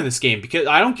that on in this game because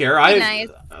I don't care.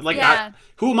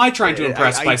 Who am I trying to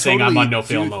impress by saying I'm on no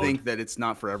fail mode? I think that it's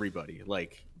not for everybody.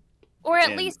 Like, or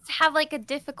at least have like a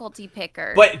difficulty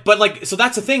picker. But like, so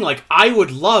that's the thing. Like, I would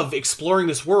love exploring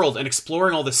this world and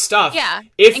exploring all this stuff. Yeah.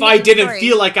 If I didn't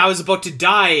feel like I was about to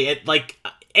die at like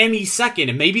any second,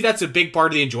 and maybe that's a big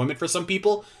part of the enjoyment for some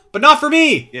people, but not for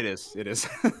me. It is.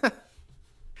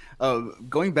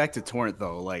 Going back to Torrent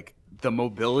though, like the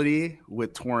mobility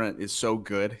with Torrent is so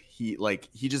good. He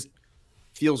just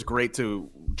feels great to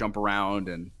jump around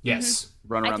and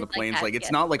run around the plains. Like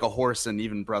it's not like a horse in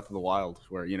even Breath of the Wild,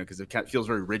 where because it feels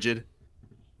very rigid.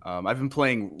 I've been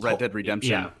playing Red Dead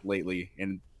Redemption lately,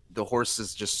 and the horse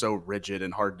is just so rigid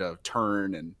and hard to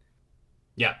turn. And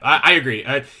I agree.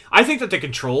 I think that the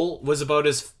control was about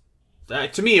as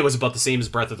to me it was about the same as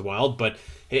Breath of the Wild, but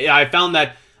I found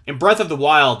that in Breath of the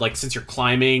Wild, like since you're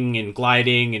climbing and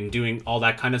gliding and doing all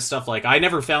that kind of stuff, like I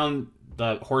never found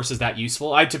the horses that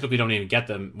useful. I typically don't even get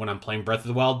them when I'm playing Breath of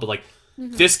the Wild, but like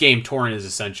this game, Torrent is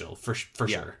essential for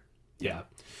sure. Yeah.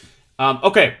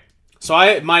 Okay.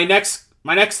 So my next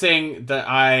thing that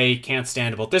I can't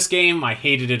stand about this game, I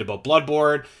hated it about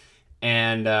Bloodborne,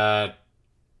 and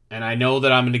I know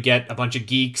that I'm going to get a bunch of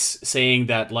geeks saying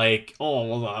that like,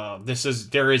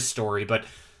 there is story, but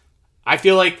I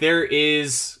feel like there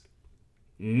is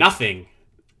nothing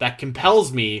that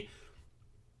compels me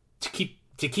to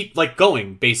keep like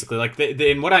going, basically. Like,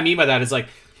 and what I mean by that is like,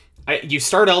 you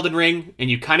start Elden Ring and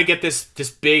you kind of get this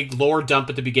big lore dump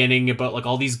at the beginning about like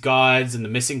all these gods and the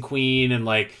missing queen, and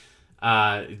like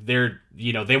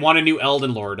they want a new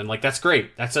Elden Lord, and like that's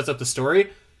great. That sets up the story.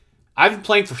 I've been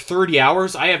playing for 30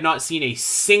 hours. I have not seen a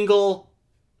single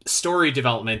story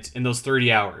development in those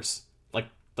 30 hours.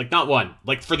 Like not one.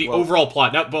 Like for the overall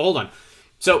plot. No, but hold on.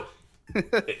 So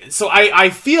I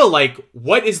feel like,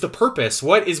 what is the purpose?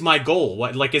 What is my goal?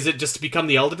 What, like, is it just to become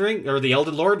the Elden Ring or the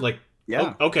Elden Lord? Like,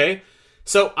 okay.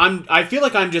 So I feel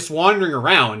like I'm just wandering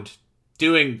around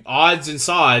doing odds and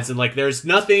sods, and like there's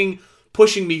nothing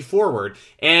pushing me forward.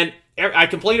 And I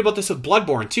complained about this with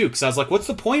Bloodborne too, because I was like, what's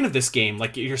the point of this game?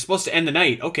 Like, you're supposed to end the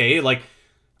night. Okay, like,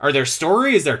 are there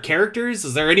story? Is there characters?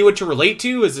 Is there anyone to relate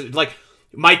to? Is it like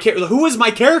who is my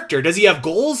character? Does he have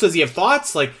goals? Does he have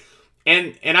thoughts? Like,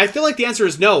 and I feel like the answer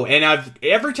is no. And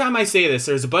every time I say this,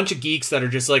 there's a bunch of geeks that are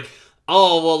just like,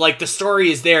 oh, well, like, the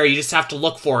story is there, you just have to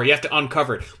look for it, you have to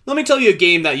uncover it. Let me tell you a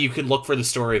game that you can look for the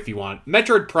story if you want.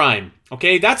 Metroid Prime,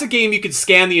 okay? That's a game you can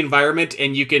scan the environment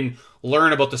and you can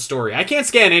learn about the story. I can't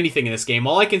scan anything in this game.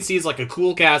 All I can see is, like, a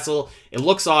cool castle, it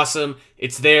looks awesome,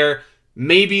 it's there.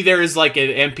 Maybe there's, like, an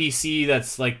NPC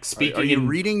that's, like, speaking. Are you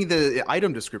reading the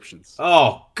item descriptions?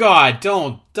 Oh, God,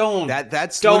 don't.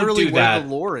 That's don't literally do where that. the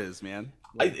lore is, man.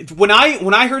 When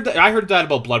I heard that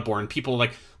about Bloodborne, people were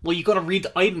like, well, you gotta read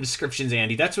the item descriptions,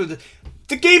 Andy. That's where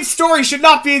the game's story should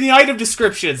not be in the item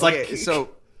descriptions. Okay, like,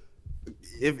 so,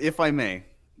 if I may,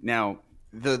 now,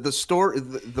 the story,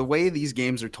 the way these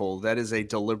games are told, that is a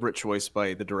deliberate choice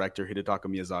by the director, Hidetaka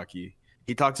Miyazaki.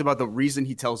 He talks about the reason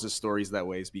he tells his stories that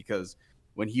way is because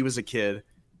when he was a kid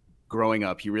growing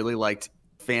up, he really liked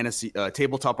fantasy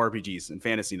tabletop RPGs and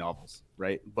fantasy novels,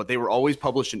 right? But they were always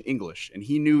published in English, and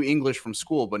he knew English from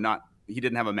school, but he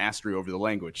didn't have a mastery over the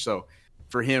language. So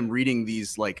for him, reading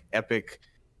these like epic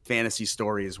fantasy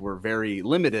stories were very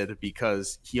limited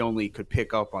because he only could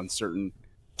pick up on certain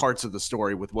parts of the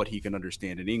story with what he can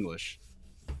understand in English.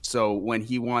 So when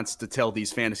he wants to tell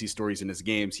these fantasy stories in his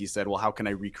games, he said, well, how can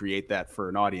I recreate that for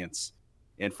an audience?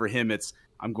 And for him, it's,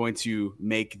 I'm going to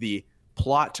make the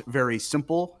plot very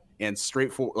simple and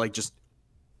straightforward, like just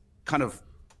kind of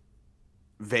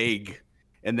vague,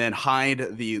 and then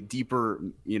hide the deeper,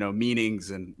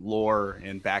 meanings and lore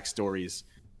and backstories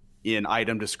in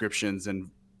item descriptions and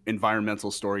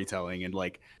environmental storytelling and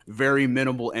like very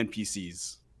minimal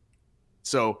NPCs.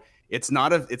 So it's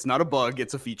not a bug,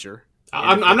 it's a feature.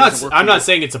 I'm not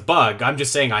saying it's a bug. I'm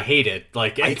just saying I hate it.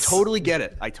 Like, I totally get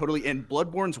it. And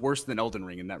Bloodborne's worse than Elden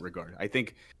Ring in that regard. I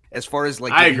think as far as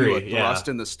like I agree, a thrust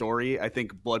in the story, I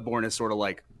think Bloodborne is sort of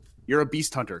like, you're a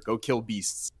beast hunter, go kill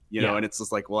beasts, and it's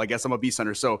just like, well, I guess I'm a beast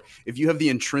hunter. So if you have the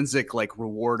intrinsic like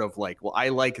reward of like, well, I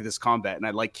like this combat and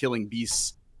I like killing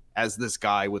beasts as this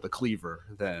guy with a cleaver,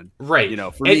 then right.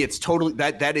 For me, it's totally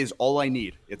that is all I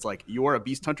need. It's like, you are a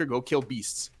beast hunter, go kill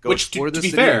beasts, go explore the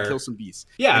city and kill some beasts.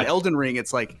 Yeah. In Elden Ring,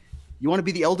 it's like, you want to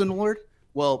be the Elden Lord?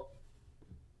 Well,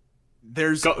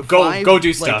 there's go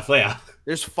do stuff. Yeah.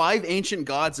 There's 5 ancient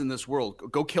gods in this world.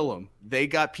 Go kill them. They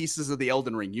got pieces of the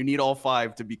Elden Ring. You need all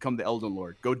 5 to become the Elden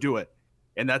Lord. Go do it.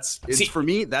 And for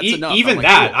me, that's enough. Even like,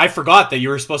 that, cool. I forgot that you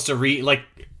were supposed to reconnect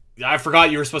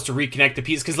the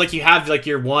pieces, because like you have like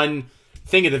your one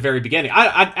thing at the very beginning.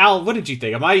 Al, what did you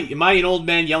think? Am I an old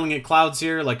man yelling at clouds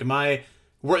here? Like,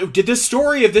 did this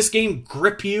story of this game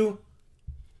grip you?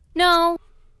 No.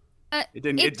 It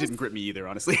didn't grip me either,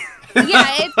 honestly. Yeah,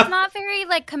 it's not very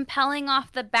like compelling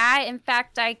off the bat. In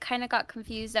fact, I kind of got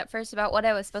confused at first about what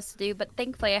I was supposed to do, but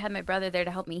thankfully I had my brother there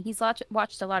to help me. He's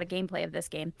watched a lot of gameplay of this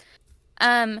game.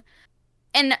 And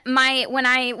when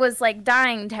I was like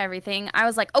dying to everything, I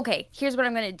was like, okay, here's what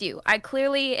I'm gonna do. I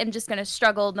clearly am just gonna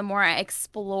struggle the more I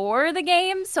explore the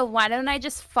game, so why don't I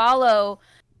just follow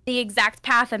the exact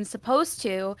path I'm supposed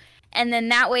to, and then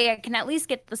that way I can at least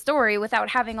get the story without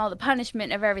having all the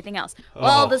punishment of everything else.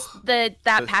 Well, that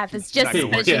path is just as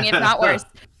punishing, if not worse.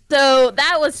 So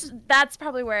that's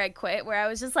probably where I quit, where I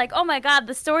was just like, oh my god,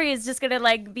 the story is just gonna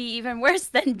like be even worse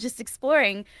than just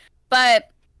exploring. But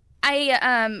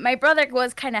my brother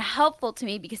was kind of helpful to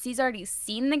me because he's already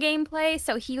seen the gameplay,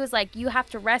 so he was like, you have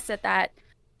to rest at that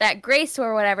grace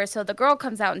or whatever, so the girl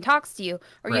comes out and talks to you,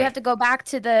 or you have to go back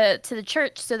to the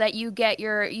church so that you get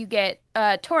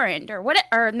torrent or what,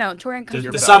 or no, torrent comes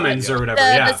the summons or whatever.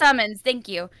 The summons, thank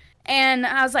you. And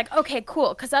I was like, okay, cool,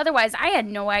 because otherwise I had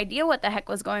no idea what the heck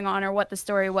was going on or what the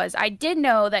story was. I did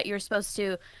know that you're supposed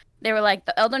to, they were like,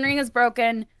 the Elden Ring is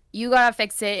broken, you gotta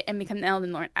fix it and become the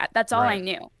Elden Lord. That's all I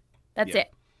knew. That's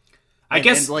it. I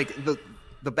guess like the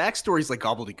backstory is like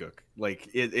gobbledygook. Like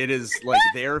it is like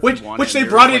there. Which they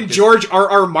brought in George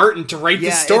R.R. Martin to write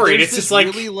the story. And it's just like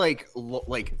really like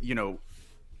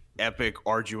epic,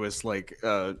 arduous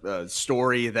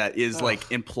story that is like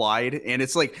implied, and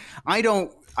it's like I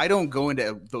don't go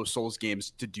into those Souls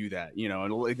games to do that,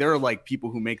 and like, there are like people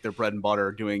who make their bread and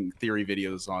butter doing theory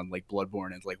videos on like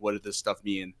Bloodborne and like, what did this stuff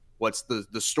mean? What's the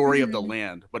story of the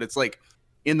land? But it's like,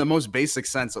 in the most basic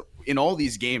sense, in all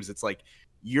these games, it's like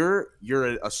you're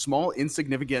a small,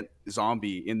 insignificant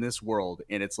zombie in this world,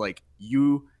 and it's like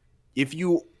you, if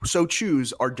you so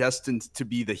choose, are destined to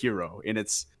be the hero. And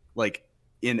it's like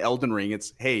in Elden Ring,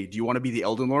 it's, hey, do you want to be the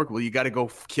Elden Lord? Well, you got to go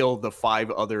kill the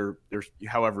 5 other, there's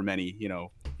however many,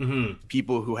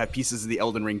 people who have pieces of the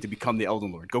Elden Ring to become the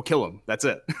Elden Lord. Go kill them. That's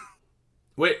it.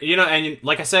 Wait, and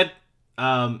like I said,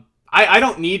 I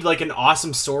don't need like an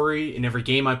awesome story in every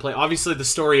game I play. Obviously, the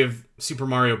story of Super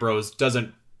Mario Bros.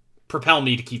 Doesn't propel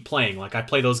me to keep playing. Like, I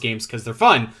play those games because they're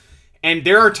fun. And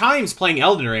there are times playing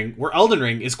Elden Ring where Elden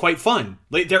Ring is quite fun.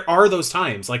 Like, there are those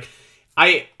times. Like,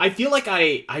 I feel like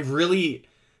I really,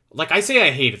 like, I say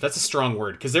I hate it. That's a strong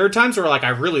word, because there are times where like I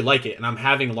really like it and I'm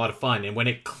having a lot of fun, and when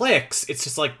it clicks, it's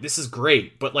just like, this is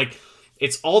great. But like,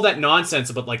 it's all that nonsense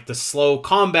about like the slow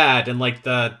combat and like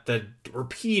the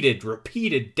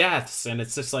repeated deaths, and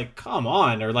it's just like, come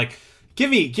on. Or like, give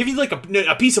me like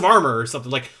a piece of armor or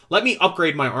something. Like, let me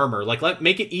upgrade my armor. Like,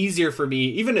 make it easier for me,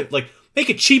 even if like, make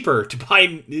it cheaper to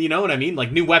buy, you know what I mean?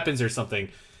 Like new weapons or something.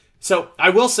 So I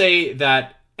will say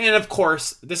that, and of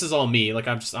course, this is all me. Like,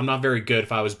 I'm not very good.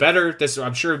 If I was better,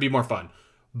 I'm sure it'd be more fun.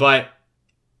 But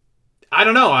I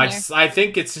don't know. I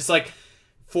think it's just like,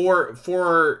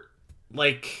 for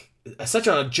like such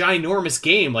a ginormous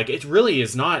game, like, it really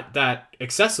is not that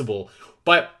accessible.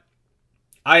 But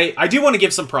I do want to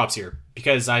give some props here,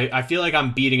 because I feel like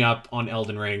I'm beating up on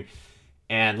Elden Ring.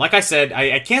 And like I said,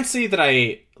 I can't say that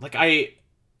I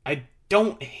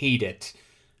don't hate it.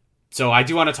 So I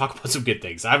do want to talk about some good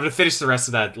things. I'm going to finish the rest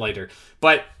of that later.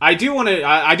 But I do want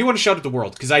to shout at the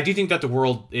world, because I do think that the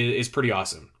world is pretty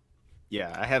awesome.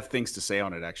 Yeah, I have things to say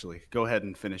on it, actually. Go ahead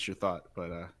and finish your thought.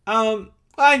 But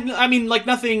I mean, like,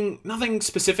 nothing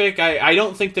specific. I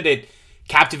don't think that it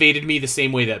captivated me the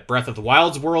same way that Breath of the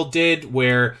Wild's world did,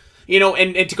 where, you know,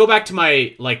 and to go back to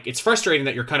my, like, it's frustrating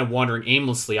that you're kind of wandering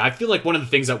aimlessly. I feel like one of the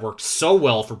things that worked so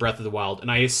well for Breath of the Wild,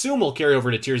 and I assume will carry over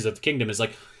to Tears of the Kingdom, is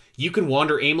like, you can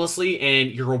wander aimlessly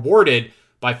and you're rewarded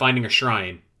by finding a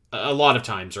shrine a lot of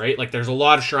times, right? Like, there's a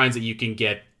lot of shrines that you can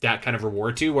get that kind of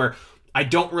reward to, where I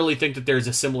don't really think that there's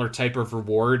a similar type of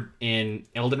reward in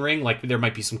Elden Ring. Like, there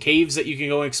might be some caves that you can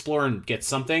go explore and get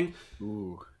something.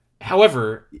 Ooh.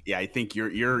 However, yeah, I think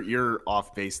you're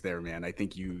off base there, man. I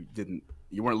think you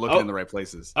weren't looking in the right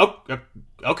places. Oh,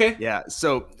 okay. Yeah,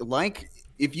 so like,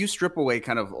 if you strip away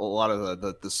kind of a lot of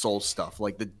the soul stuff,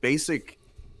 like the basic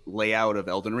layout of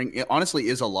Elden Ring, it honestly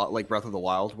is a lot like Breath of the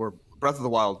Wild, where Breath of the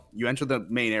Wild, you enter the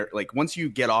main area, like once you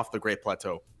get off the Great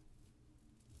Plateau,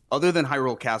 other than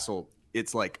Hyrule Castle,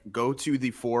 it's like, go to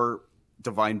the 4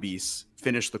 divine beasts,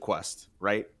 finish the quest,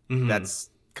 right? Mm-hmm.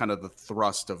 That's kind of the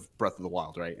thrust of Breath of the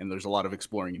Wild, right? And there's a lot of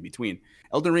exploring in between.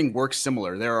 Elden Ring works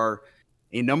similar. There are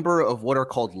a number of what are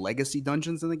called legacy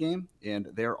dungeons in the game, and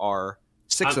there are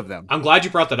 6 of them. I'm glad you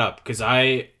brought that up, because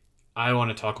I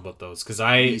want to talk about those, because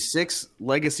the 6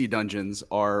 legacy dungeons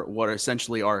are what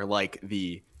essentially are like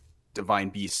the divine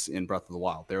beasts in Breath of the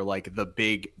Wild. They're like the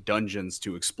big dungeons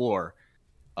to explore,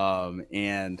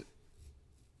 and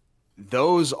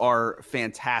those are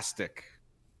fantastic.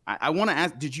 I want to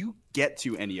ask, did you get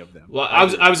to any of them? Well,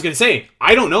 I was going to say,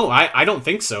 I don't know. I don't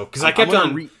think so, because I kept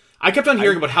on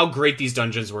hearing about how great these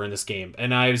dungeons were in this game,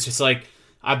 and I was just like,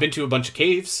 I've been to a bunch of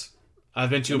caves. I've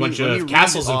been to a bunch of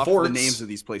castles and forts. The names of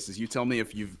these places. You tell me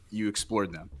if you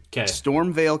explored them. Okay.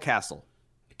 Stormvale Castle.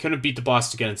 Couldn't beat the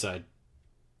boss to get inside.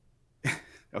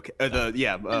 Okay.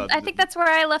 I think that's where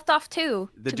I left off too.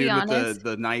 The to dude be honest. with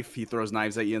the knife, he throws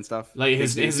knives at you and stuff. Like,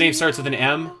 his name starts with an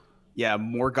M. Yeah,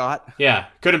 Morgott. Yeah,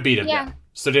 couldn't beat him. Yeah.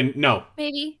 So didn't no.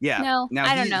 Maybe. Yeah. No. Now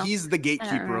I don't know. He's the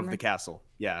gatekeeper of the castle.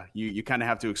 Yeah. You kind of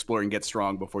have to explore and get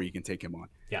strong before you can take him on.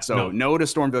 Yeah. So no to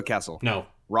Stormvale Castle. No.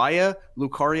 Raya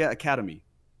Lucaria Academy.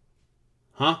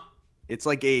 Huh? It's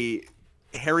like a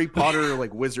Harry Potter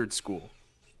like wizard school.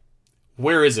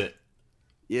 Where is it?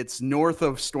 It's north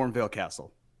of Stormvale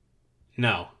Castle.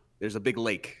 No. There's a big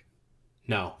lake.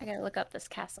 No. I gotta look up this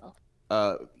castle.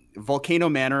 Volcano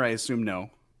Manor, I assume no.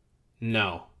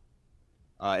 No.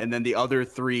 And then the other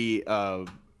 3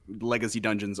 legacy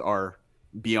dungeons are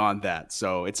beyond that.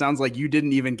 So it sounds like you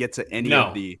didn't even get to any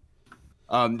of the...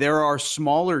 there are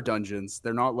smaller dungeons.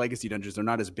 They're not legacy dungeons. They're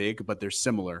not as big, but they're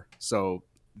similar. So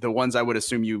the ones I would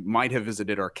assume you might have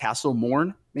visited are Castle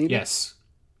Morn, maybe? Yes.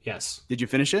 Did you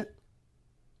finish it?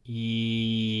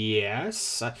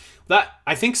 Yes.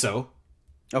 I think so.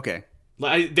 Okay.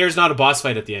 There's not a boss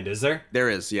fight at the end, is there? There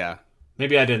is, yeah.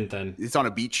 Maybe I didn't then. It's on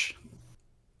a beach.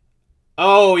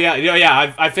 Oh,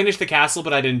 yeah. I finished the castle,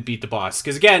 but I didn't beat the boss.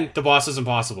 Because, again, the boss is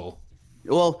impossible.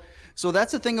 Well, so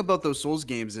that's the thing about those Souls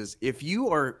games is if you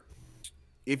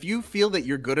feel that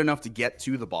you're good enough to get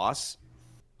to the boss,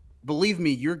 believe me,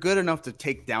 you're good enough to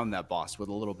take down that boss with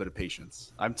a little bit of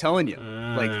patience. I'm telling you.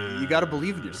 Like, you got to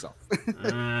believe in yourself.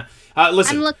 Listen.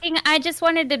 I'm looking. I just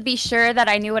wanted to be sure that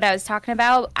I knew what I was talking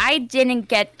about. I didn't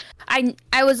get...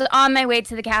 I was on my way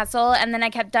to the castle, and then I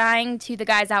kept dying to the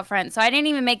guys out front. So I didn't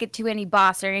even make it to any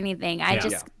boss or anything.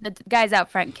 The guys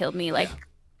out front killed me,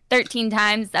 13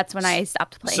 times. That's when I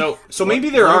stopped playing. So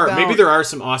maybe there are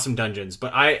some awesome dungeons,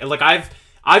 but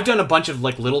I've done a bunch of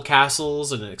little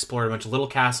castles and explored a bunch of little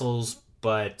castles,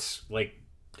 but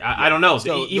I don't know.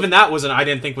 So I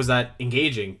didn't think was that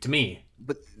engaging to me.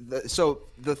 But so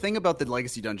the thing about the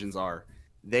legacy dungeons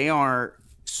they are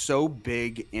so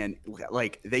big and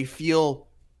like they feel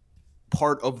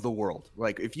part of the world.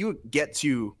 Like if you get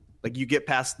to like you get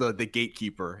past the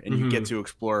gatekeeper and you get to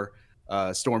explore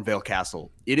Stormvale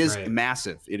Castle, it is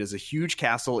massive. It is a huge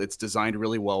castle. It's designed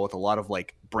really well with a lot of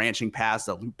like branching paths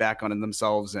that loop back on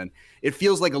themselves, and it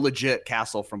feels like a legit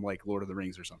castle from like Lord of the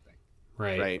Rings or something.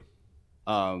 Right.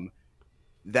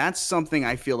 That's something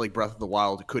I feel like Breath of the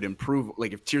Wild could improve.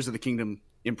 Like if Tears of the Kingdom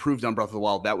improved on Breath of the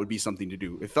Wild, that would be something to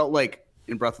do. It felt like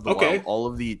in Breath of the Wild,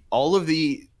 all of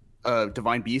the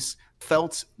divine beasts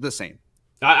felt the same.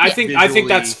 I think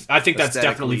that's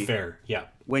definitely fair. Yeah.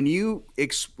 When you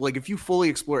if you fully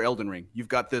explore Elden Ring, you've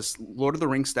got this Lord of the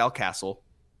Rings style castle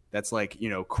that's like,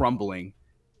 crumbling.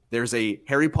 There's a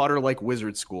Harry Potter like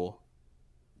wizard school.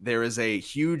 There is a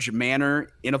huge manor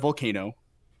in a volcano.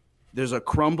 There's a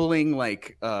crumbling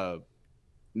like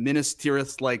Minas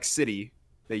Tirith like city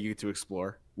that you get to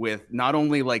explore, with not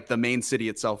only like the main city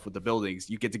itself with the buildings,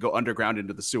 you get to go underground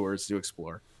into the sewers to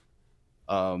explore.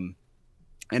 And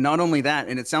not only that,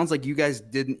 and it sounds like you guys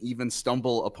didn't even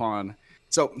stumble upon.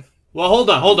 So, well, hold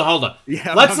on.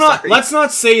 Yeah, let's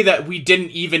not say that we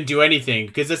didn't even do anything,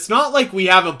 because it's not like we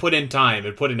haven't put in time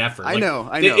and put in effort. I know.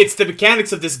 It's the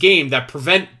mechanics of this game that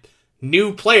prevent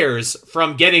new players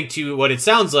from getting to what it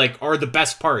sounds like are the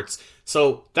best parts.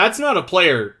 So that's not a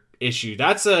player issue.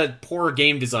 That's a poor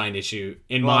game design issue,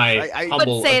 in my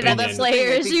humble opinion. That the player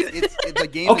issue. The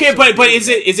game okay, but is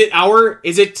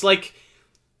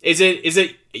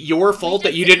it your fault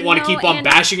that you didn't want to keep on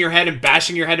bashing your head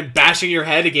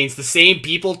against the same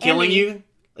people killing you?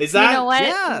 Is that? You know what?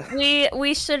 Yeah.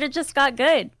 We should have just got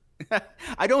good.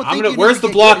 I don't think where's the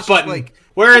block button?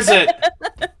 Where is it?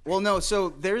 Well, no,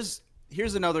 so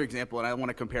here's another example, and I want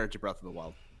to compare it to Breath of the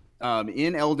Wild.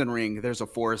 In Elden Ring, there's a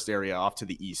forest area off to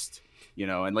the east,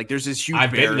 and like there's this huge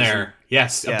I've bears been there.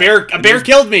 Yes, yeah. A bear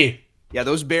killed me. Yeah,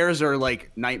 those bears are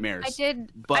like nightmares. I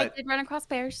did run across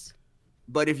bears.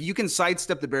 But if you can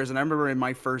sidestep the bears, and I remember in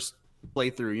my first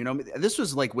playthrough, this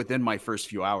was like within my first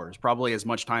few hours, probably as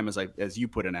much time as you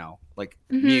put in, Al. Like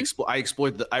I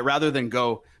explored rather than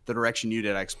go the direction you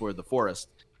did, I explored the forest.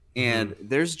 And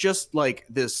there's just like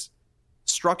this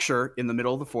structure in the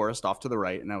middle of the forest off to the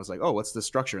right, and I was like, oh, what's this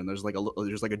structure? And there's like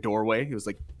a doorway. It was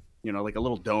like like a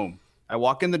little dome. I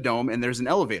walk in the dome, and there's an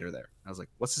elevator there. I was like,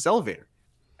 what's this elevator?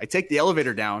 I take the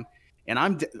elevator down, and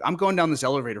I'm going down this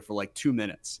elevator for like 2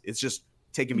 minutes. It's just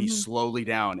taking me slowly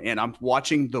down, and I'm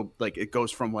watching it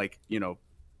goes from like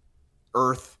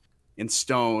earth and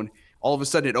stone. All of a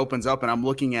sudden it opens up, and I'm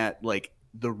looking at like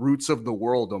the roots of the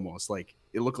world, almost like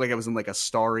it looked like I was in like a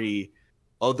starry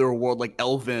other world, like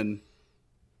elven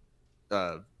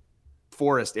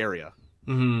forest area.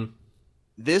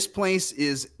 This place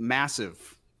is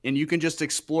massive, and you can just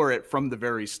explore it from the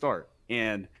very start,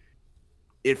 and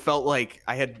it felt like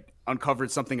I had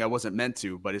uncovered something I wasn't meant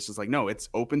to, but it's just like, no, it's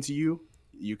open to you.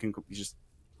 Just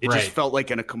felt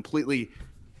like in a completely,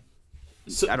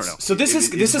 I don't know. So this is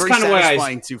very kind of why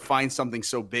satisfying to find something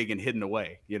so big and hidden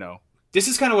away, This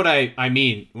is kind of what I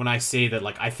mean when I say that,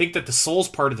 like, I think that the Souls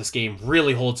part of this game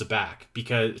really holds it back,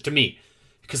 because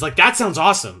like that sounds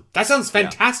awesome. That sounds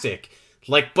fantastic.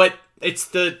 Yeah. Like, but it's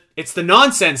the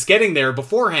nonsense getting there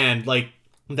beforehand, like,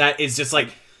 that is just like,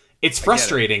 it's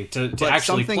frustrating to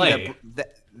actually play.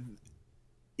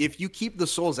 If you keep the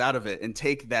Souls out of it and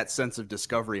take that sense of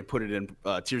discovery and put it in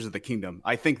Tears of the Kingdom,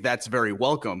 I think that's very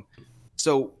welcome.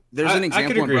 So there's an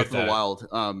example in Breath of the Wild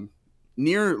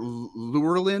near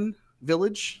Lurelin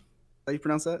Village. How do you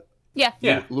pronounce that? Yeah.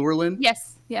 Lurelin?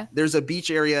 Yes. Yeah. There's a beach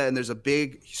area, and there's a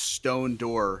big stone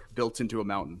door built into a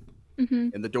mountain.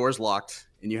 And the door's locked,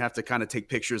 and you have to kind of take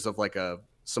pictures of like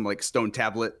some stone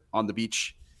tablet on the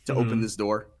beach to open this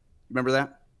door. Remember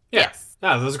that? Yeah. Yes.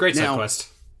 Yeah, that was a great side quest.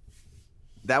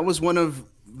 That was one of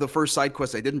the first side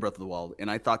quests I did in Breath of the Wild, and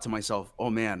I thought to myself,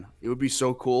 oh man, it would be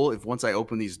so cool if once I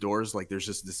open these doors, like there's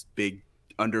just this big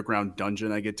underground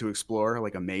dungeon I get to explore,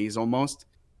 like a maze almost.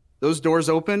 Those doors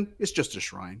open, it's just a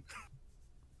shrine.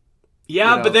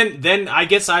 Yeah, but then I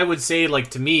guess I would say, like,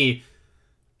 to me,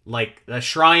 like, the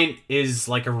shrine is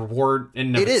like a reward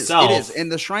in itself. It is,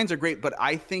 and the shrines are great, but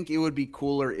I think it would be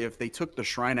cooler if they took the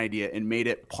shrine idea and made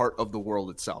it part of the world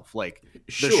itself. Like,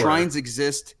 the shrines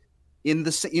exist in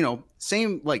the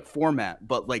same like format,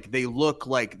 but like they look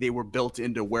like they were built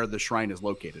into where the shrine is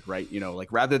located, right?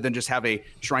 Like rather than just have a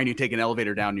shrine you take an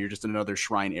elevator down and you're just in another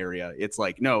shrine area, it's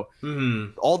like no,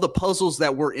 all the puzzles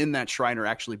that were in that shrine are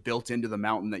actually built into the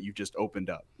mountain that you just opened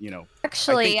up.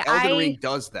 Actually, I think Elden Ring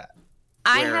does that.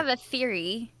 I have a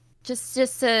theory Just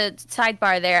a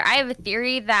sidebar there. I have a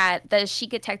theory that the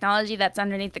Sheikah technology that's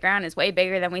underneath the ground is way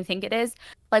bigger than we think it is.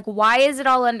 Like, why is it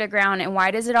all underground and why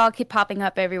does it all keep popping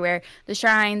up everywhere? The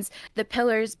shrines, the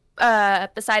pillars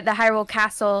beside the Hyrule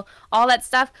Castle, all that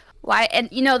stuff. Why? And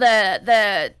you know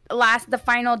the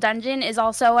final dungeon is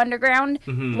also underground.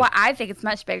 Well, I think it's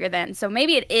much bigger than. So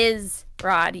maybe it is,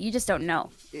 Rod. You just don't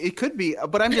know. It could be,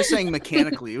 but I'm just saying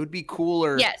mechanically, it would be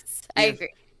cooler. Yes, I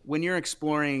agree. When you're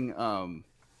exploring,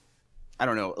 I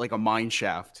don't know, like a mine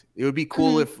shaft, it would be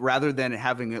cool if rather than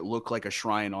having it look like a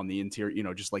shrine on the interior, you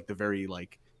know, just like the very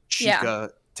like Sheikah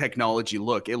technology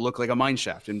look, it looked like a mine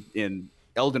shaft. In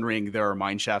Elden Ring, there are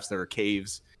mine shafts, there are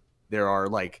caves, there are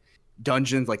like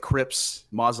dungeons, like crypts,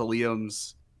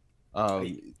 mausoleums.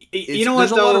 You know what?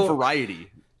 There's a lot of variety.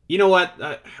 You know what?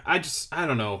 I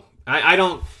don't know. I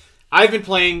don't. I've been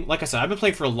playing, like I said, I've been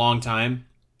playing for a long time.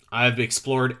 I've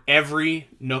explored every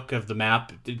nook of the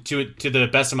map to the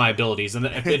best of my abilities, and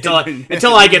until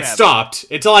I get stopped.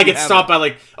 Until I get stopped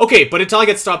by until I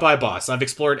get stopped by a boss, I've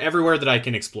explored everywhere that I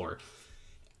can explore.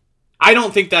 I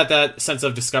don't think that sense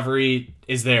of discovery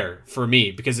is there for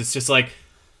me because it's just like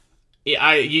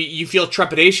you feel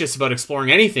trepidatious about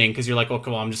exploring anything because you're like, oh,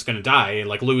 come on, I'm just gonna die and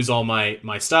like lose all my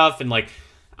stuff, and like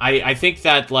I think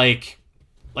that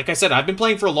like I said, I've been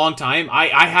playing for a long time.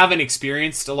 I haven't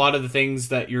experienced a lot of the things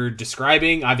that you're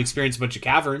describing. I've experienced a bunch of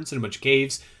caverns and a bunch of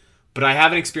caves, but I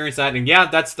haven't experienced that. And yeah,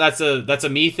 that's a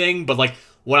me thing. But like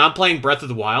when I'm playing Breath of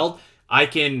the Wild, I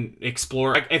can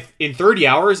explore. If in 30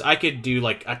 hours, I could do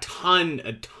like a ton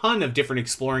of different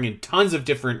exploring in tons of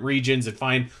different regions and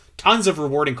find tons of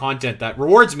rewarding content that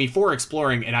rewards me for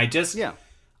exploring. And I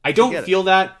don't feel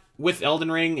that with Elden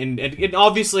Ring. And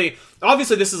obviously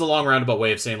this is a long roundabout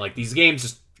way of saying like these games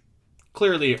just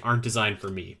clearly aren't designed for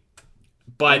me.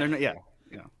 But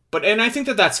But and I think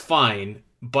that's fine.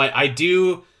 But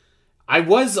I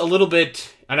was a little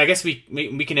bit, and I guess we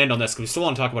can end on this because we still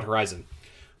want to talk about Horizon.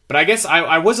 But I guess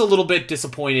I was a little bit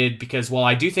disappointed because while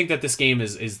I do think that this game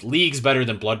is leagues better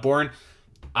than Bloodborne,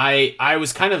 I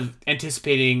was kind of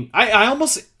anticipating. I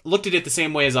almost looked at it the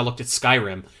same way as I looked at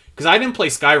Skyrim because I didn't play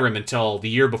Skyrim until the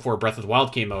year before Breath of the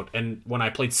Wild came out, and when I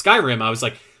played Skyrim, I was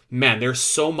like, man, there's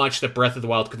so much that Breath of the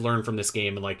Wild could learn from this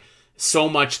game, and like so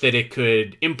much that it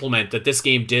could implement that this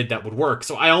game did that would work.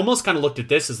 So I almost kind of looked at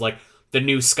this as like the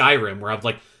new Skyrim, where I'm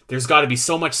like, there's got to be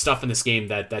so much stuff in this game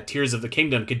that Tears of the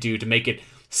Kingdom could do to make it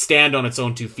stand on its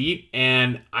own 2 feet,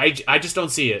 and I just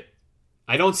don't see it.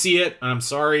 I don't see it, and I'm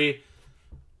sorry.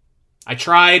 I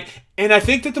tried, and I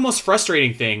think that the most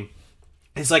frustrating thing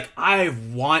is like I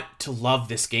want to love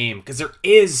this game because there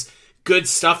is good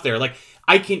stuff there. Like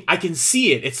I can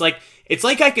see it. It's like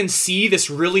I can see this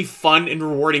really fun and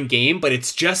rewarding game, but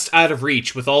it's just out of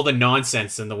reach with all the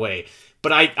nonsense in the way.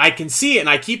 But I can see it, and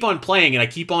I keep on playing, and I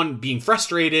keep on being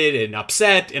frustrated and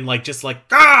upset and like just like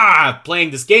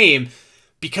playing this game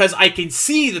because I can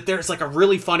see that there's like a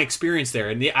really fun experience there.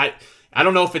 And I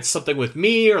don't know if it's something with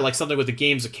me or like something with the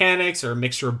game's mechanics or a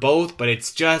mixture of both, but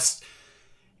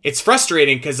it's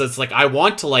frustrating because it's like I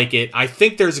want to like it. I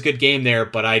think there's a good game there,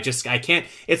 but I can't.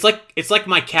 It's like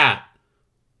my cat.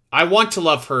 I want to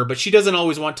love her, but she doesn't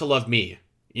always want to love me,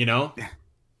 you know?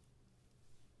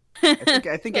 I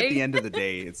think at the end of the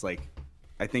day, it's like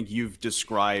I think you've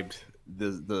described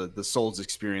the Souls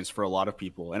experience for a lot of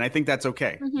people, and I think that's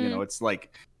okay. Mm-hmm. You know, it's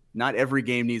like not every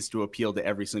game needs to appeal to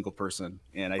every single person,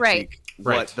 and I think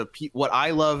what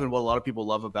I love and what a lot of people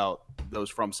love about those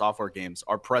From Software games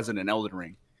are present in Elden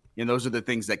Ring. And those are the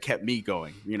things that kept me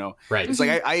going, you know? Right. It's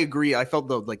like, I agree. I felt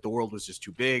the world was just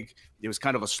too big. It was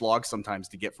kind of a slog sometimes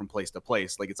to get from place to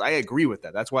place. Like I agree with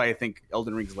that. That's why I think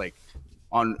Elden Ring's like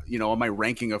on my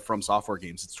ranking of From Software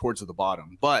games, it's towards the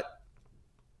bottom. But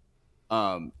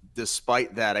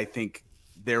despite that, I think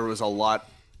there was a lot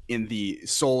in the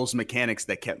Souls mechanics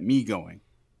that kept me going.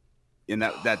 And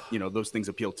that those things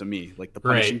appeal to me, like the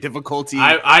punishing difficulty.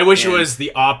 I wish it was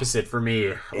the opposite for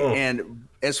me. Oh. And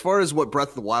as far as what Breath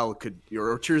of the Wild could,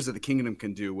 or Tears of the Kingdom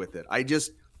can do with it,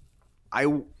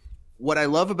 what I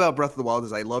love about Breath of the Wild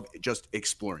is I love just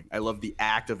exploring. I love the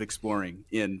act of exploring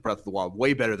in Breath of the Wild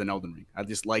way better than Elden Ring. I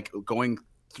just like going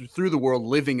through the world,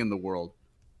 living in the world.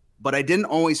 But I didn't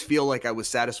always feel like I was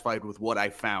satisfied with what I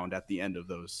found at the end of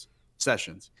those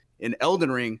sessions. In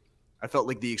Elden Ring, I felt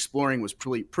like the exploring was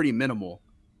pretty minimal,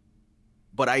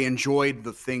 but I enjoyed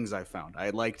the things I found. I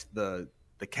liked the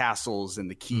castles and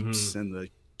the keeps and the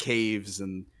caves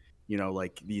and,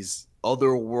 like these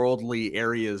otherworldly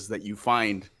areas that you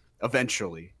find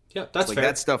eventually. Yeah, that's like fair.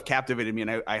 That stuff captivated me,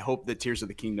 and I hope that Tears of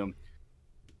the Kingdom,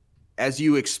 as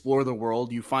you explore the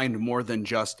world, you find more than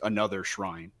just another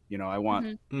shrine. I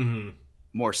want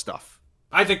more stuff.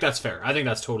 I think that's fair. I think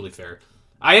that's totally fair.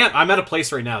 I'm at a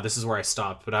place right now. This is where I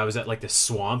stopped, but I was at like this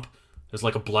swamp. There's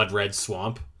like a blood red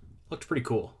swamp. Looked pretty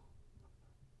cool.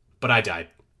 But I died.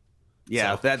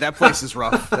 Yeah, So. that place is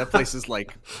rough. That place is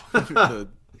like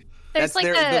There's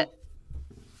like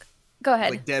go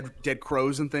ahead. Like dead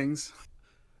crows and things.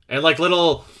 And like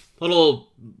little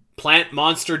plant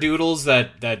monster doodles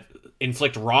that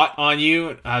inflict rot on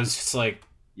you. I was just like,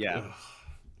 yeah. Ugh.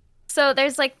 So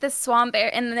there's like this swamp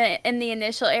in the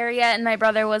initial area, and my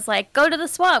brother was like, "Go to the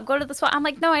swamp, go to the swamp." I'm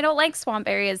like, "No, I don't like swamp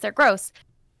areas. They're gross."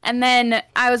 And then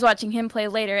I was watching him play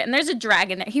later, and there's a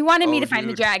dragon there. He wanted me to find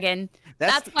the dragon.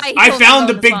 That's why I found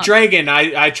the big dragon.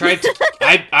 I tried to.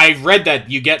 I read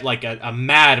that you get like a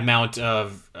mad amount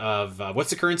of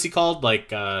what's the currency called?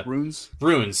 Like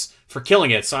runes for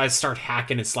killing it. So I start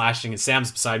hacking and slashing, and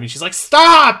Sam's beside me. She's like,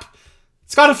 "Stop!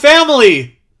 It's got a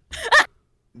family."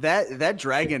 That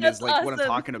dragon That's is like what I'm awesome.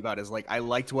 talking about. Is like I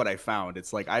liked what I found.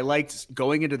 It's like I liked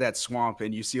going into that swamp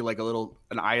and you see like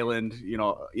an island, you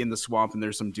know, in the swamp, and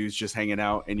there's some dudes just hanging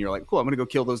out, and you're like, cool, I'm gonna go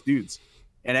kill those dudes.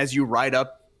 And as you ride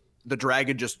up, the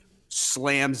dragon just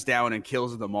slams down and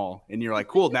kills them all, and you're like,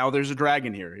 cool, now there's a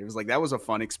dragon here. It was like that was a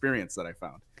fun experience that I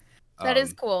found. That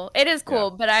is cool. It is cool,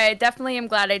 but I definitely am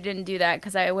glad I didn't do that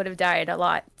because I would have died a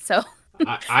lot. So.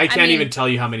 I can't even tell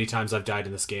you how many times I've died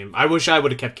in this game. I wish I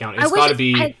would have kept counting. It's got to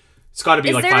be like 500.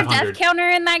 Is there a death counter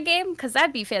in that game? Because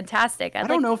that'd be fantastic. I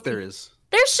don't know if there is.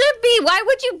 There should be. Why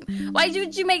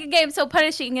would you make a game so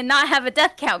punishing and not have a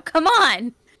death count? Come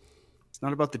on. It's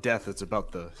not about the death. It's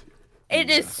about the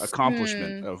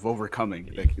accomplishment of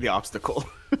overcoming the obstacle.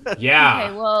 Yeah.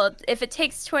 Okay, well, if it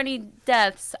takes 20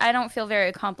 deaths, I don't feel very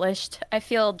accomplished. I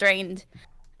feel drained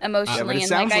emotionally, it and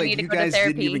sounds like I need to you go to guys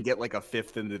therapy. didn't even get like a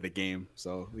fifth into the game,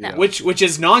 so No. Which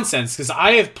is nonsense because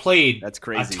I have played That's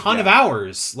crazy, a ton of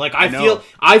hours. Like I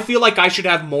feel like I should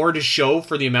have more to show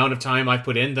for the amount of time I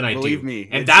put in than I Believe do. me,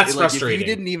 and that's like, frustrating. If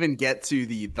you didn't even get to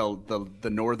the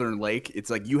northern lake,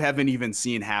 it's like you haven't even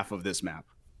seen half of this map.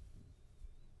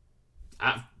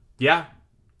 Yeah,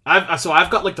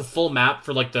 I've got like the full map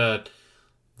for like the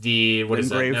what is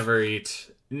that? Limgrave. Never eat.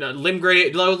 No,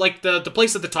 Limgrave, like the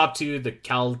place at the top two, the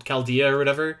Chaldea or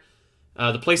whatever.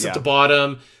 The place at the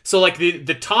bottom. So like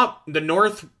the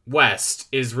northwest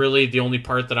is really the only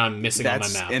part that I'm missing on my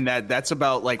map. And that's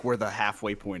about like where the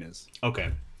halfway point is. Okay.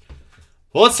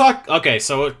 Well, let's talk. Okay,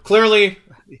 so clearly,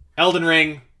 Elden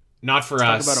Ring, not for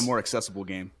us. Talk about a more accessible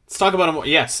game. Let's talk about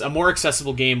a more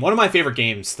accessible game. One of my favorite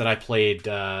games that I played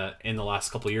in the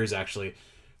last couple of years, actually.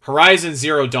 Horizon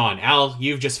Zero Dawn. Al,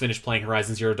 you've just finished playing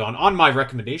Horizon Zero Dawn on my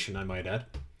recommendation, I might add.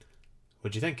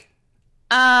 What'd you think?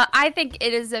 I think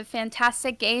it is a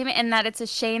fantastic game, and that it's a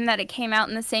shame that it came out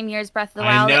in the same year as Breath of the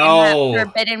Wild, and that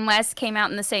Forbidden West came out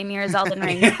in the same year as Elden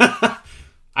Ring.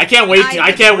 I can't wait.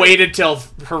 I can't wait until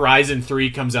Horizon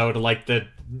 3 comes out. Like the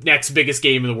next biggest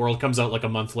game in the world comes out like a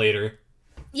month later.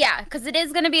 Yeah, because it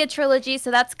is going to be a trilogy,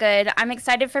 so that's good. I'm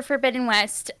excited for Forbidden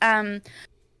West.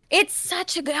 It's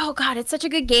such a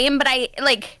good game, but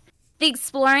the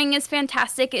exploring is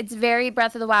fantastic. It's very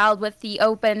Breath of the Wild with the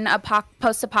open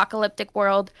post-apocalyptic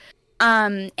world.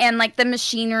 And like the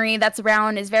machinery that's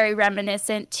around is very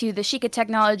reminiscent to the Sheikah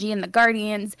technology and the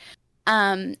Guardians.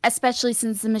 Especially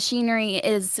since the machinery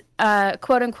is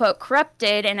quote unquote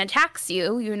corrupted and attacks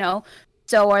you, you know,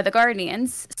 so are the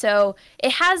Guardians. So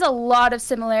it has a lot of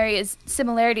similarities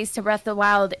to Breath of the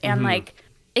Wild, and like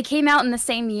it came out in the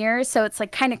same year, so it's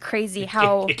like kind of crazy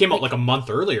how it came out like a month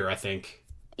earlier, I think.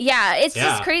 Yeah, it's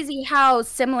just crazy how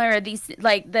similar these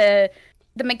like the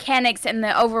mechanics and the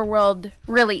overworld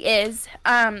really is.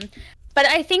 But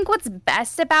I think what's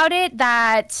best about it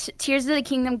that Tears of the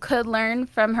Kingdom could learn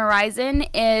from Horizon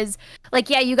is, like,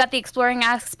 yeah, you got the exploring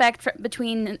aspect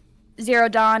between Zero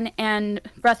Dawn and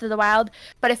Breath of the Wild,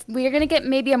 but if we're going to get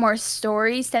maybe a more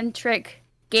story-centric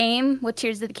game with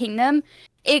Tears of the Kingdom,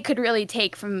 it could really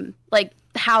take from, like,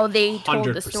 how they told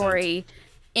 100%. the story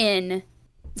in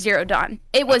Zero Dawn.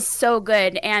 It was so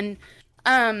good, and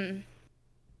I'm,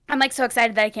 like, so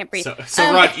excited that I can't breathe.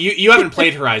 So Rod, you haven't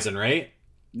played Horizon, right?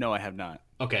 No, I have not.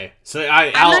 Okay, so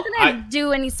I'm not gonna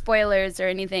do any spoilers or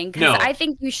anything because I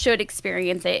think you should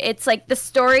experience it. It's like the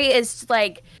story is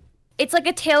like, it's like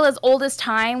a tale as old as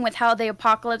time with how the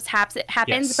apocalypse happens,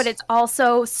 Yes. but it's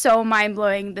also so mind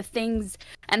blowing. The things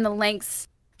and the lengths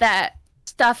that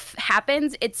stuff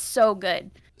happens, it's so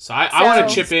good. So I want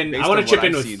to chip in. Based I want on to chip what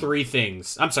in I've with seen. 3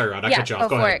 things. I'm sorry, Rod. I Yeah, cut you off. go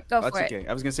Go for ahead. it. Go That's for it. okay.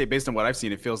 I was gonna say, based on what I've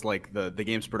seen, it feels like the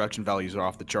game's production values are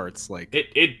off the charts. Like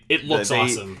It looks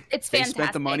awesome. It's they fantastic.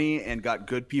 spent the money and got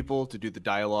good people to do the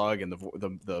dialogue and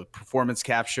the performance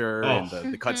capture and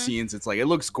the cutscenes. It's like it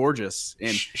looks gorgeous.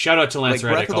 And Shout out to Lance like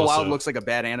Breath Reddick of the Wild also. looks like a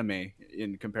bad anime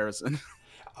in comparison.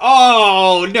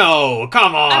 Oh no!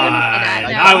 Come on!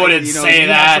 I wouldn't say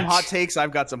that. Some hot takes.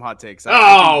 I've got some hot takes. Oh I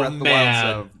think Breath of the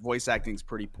man, Wild's voice acting's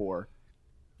pretty poor.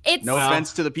 It's no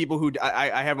offense to the people who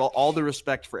I have all the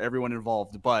respect for everyone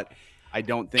involved, but I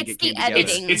don't think it came together.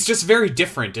 It's just very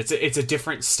different. It's a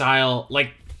different style.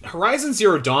 Like Horizon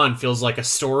Zero Dawn feels like a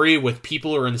story with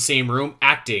people who are in the same room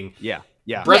acting. Yeah.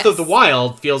 Breath of the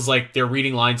Wild feels like they're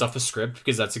reading lines off a script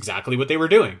because that's exactly what they were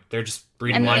doing. They're just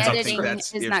reading lines off the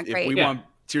script. If we want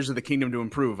Tears of the Kingdom to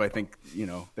improve, I think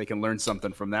they can learn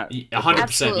something from that.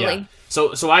 100%, yeah.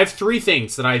 So I have three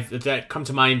things that come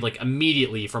to mind like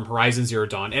immediately from Horizon Zero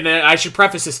Dawn, and I should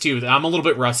preface this too. I'm a little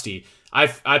bit rusty.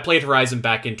 I played Horizon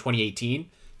back in 2018,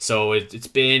 so it's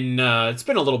been a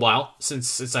little while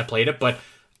since I played it, but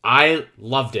I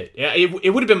loved it.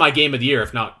 It would have been my game of the year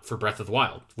if not for Breath of the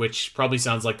Wild, which probably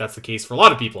sounds like that's the case for a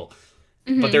lot of people.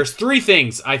 Mm-hmm. But there's three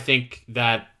things I think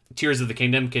that Tears of the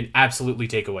Kingdom can absolutely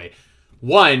take away.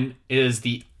 One is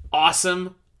the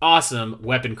awesome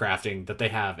weapon crafting that they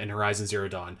have in Horizon Zero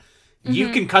Dawn. Mm-hmm. You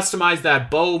can customize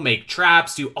that bow, make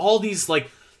traps, do all these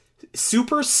like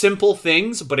super simple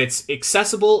things, but it's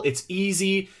accessible, it's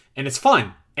easy, and it's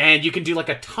fun. And you can do like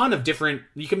you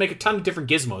can make a ton of different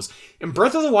gizmos. And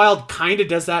Breath of the Wild kind of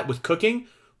does that with cooking,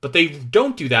 but they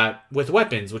don't do that with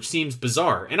weapons, which seems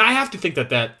bizarre. And I have to think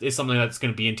that is something that's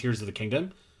going to be in Tears of the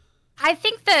Kingdom. I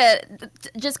think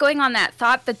just going on that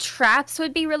thought, the traps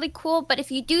would be really cool. But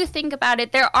if you do think about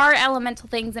it, there are elemental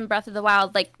things in Breath of the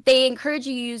Wild. Like they encourage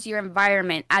you to use your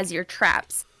environment as your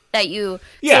traps. So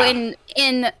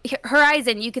in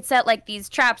Horizon, you could set like these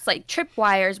traps, like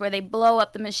tripwires, where they blow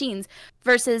up the machines.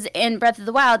 Versus in Breath of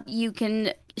the Wild, you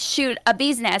can shoot a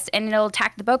bee's nest and it'll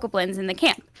attack the bokoblins in the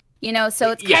camp.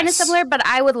 So it's kind of similar, but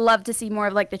I would love to see more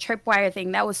of like the tripwire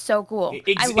thing. That was so cool.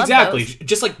 I love exactly, those.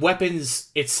 Just like weapons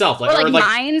itself, or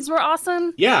mines were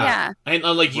awesome. Yeah. And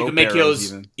like you can make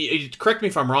those. Correct me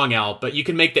if I'm wrong, Al, but you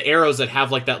can make the arrows that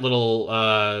have like that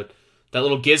little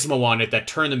gizmo on it that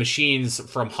turn the machines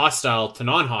from hostile to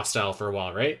non-hostile for a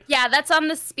while, right? Yeah, that's on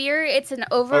the spear. It's an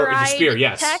override the spear,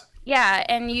 yes. tech. Yeah,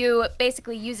 and you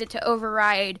basically use it to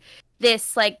override their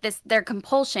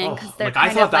compulsion because they're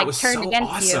kind of like turned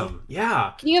against awesome. You.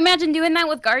 Yeah. Can you imagine doing that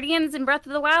with Guardians in Breath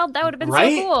of the Wild? That would have been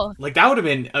so cool. Like that would have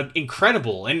been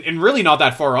incredible and really not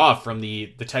that far off from the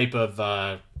type of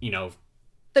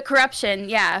the corruption.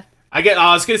 Yeah.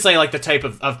 I was gonna say like the type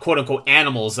of quote unquote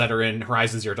animals that are in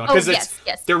Horizon Zero Dawn because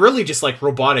they're really just like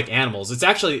robotic animals. It's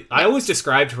actually I always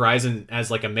described Horizon as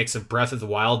like a mix of Breath of the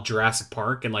Wild, Jurassic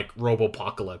Park, and like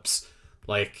Robopocalypse.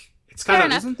 Like it's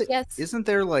kind of isn't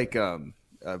there like a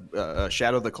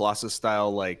Shadow of the Colossus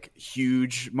style like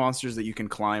huge monsters that you can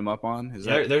climb up on?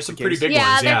 There's some pretty big ones.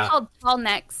 Yeah, they're called tall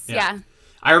necks. Yeah.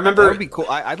 I remember that would be cool.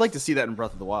 I'd like to see that in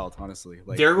Breath of the Wild, honestly.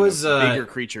 Like there was bigger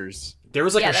creatures. There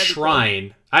was like a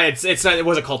shrine. Cool. It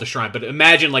wasn't called a shrine, but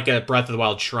imagine like a Breath of the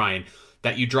Wild shrine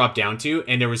that you drop down to,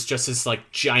 and there was just this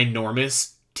like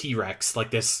ginormous T-Rex,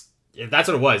 like this. That's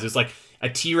what it was. It's like a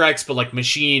T-Rex, but like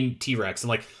machine T-Rex, and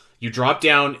like you drop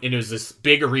down, and it was this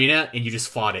big arena, and you just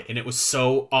fought it, and it was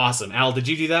so awesome. Al, did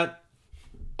you do that?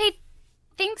 I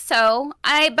think so.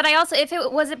 But I also, if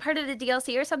it wasn't part of the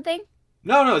DLC or something.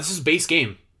 No, this is a base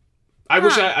game. I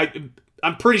wish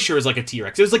I'm pretty sure it was like a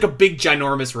T-Rex. It was like a big,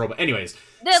 ginormous robot. Anyways.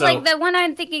 The one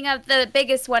I'm thinking of, the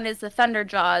biggest one is the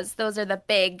Thunderjaws. Those are the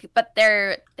big, but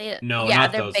they're they're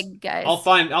those. Big guys. I'll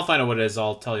find out what it is.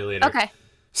 I'll tell you later. Okay.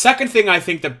 Second thing I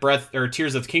think that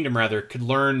Tears of the Kingdom could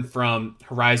learn from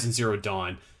Horizon Zero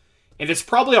Dawn, and it's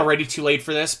probably already too late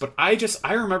for this, but I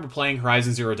remember playing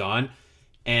Horizon Zero Dawn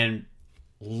and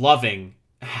loving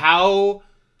how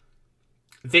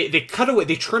they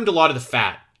trimmed a lot of the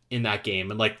fat in that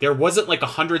game, and like there wasn't like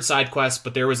 100 side quests,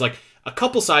 but there was like a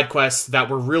couple side quests that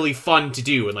were really fun to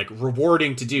do and like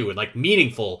rewarding to do and like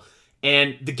meaningful.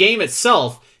 And the game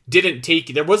itself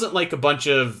there wasn't like a bunch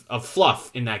of fluff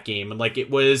in that game, and like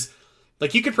it was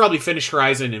like you could probably finish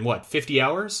Horizon in 50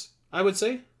 hours, I would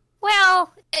say.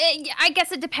 Well, I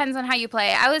guess it depends on how you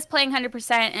play. I was playing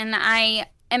 100%, and I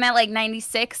am at like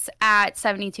 96 at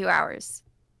 72 hours.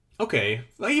 Okay,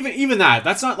 well, even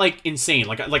that's not like insane.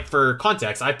 Like for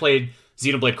context, I played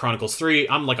Xenoblade Chronicles 3.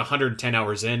 I'm like 110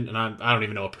 hours in, and I don't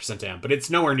even know what percent I am, but it's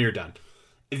nowhere near done.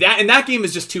 That game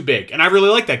is just too big, and I really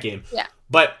like that game. Yeah.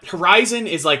 But Horizon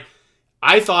is like,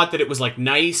 I thought that it was like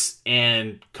nice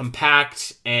and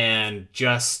compact and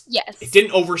just it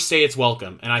didn't overstay its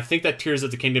welcome, and I think that Tears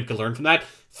of the Kingdom could learn from that.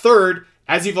 Third,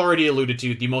 as you've already alluded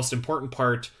to, the most important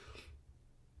part.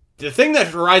 The thing that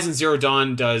Horizon Zero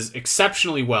Dawn does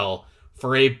exceptionally well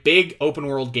for a big open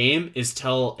world game is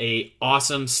tell a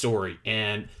awesome story,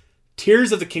 and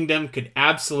Tears of the Kingdom could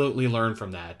absolutely learn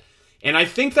from that. And I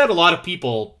think that a lot of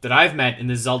people that I've met in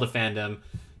the Zelda fandom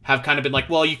have kind of been like,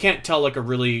 well, you can't tell like a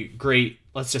really great,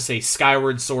 let's just say,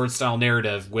 Skyward Sword style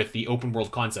narrative with the open world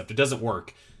concept. It doesn't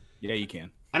work. Yeah, you can.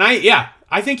 And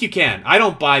I think you can. I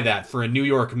don't buy that for a New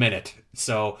York minute.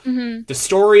 So the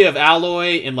story of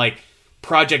Aloy and like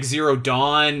Project Zero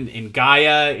Dawn and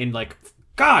Gaia and like,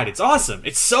 God, it's awesome.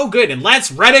 It's so good. And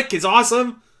Lance Reddick is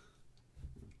awesome.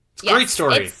 It's a great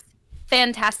story. It's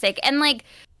fantastic. And like,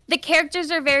 the characters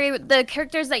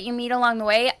that you meet along the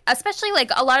way, especially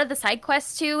like a lot of the side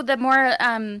quests too, the more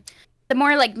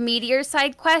like meteor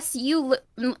side quests, you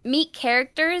meet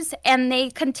characters and they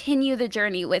continue the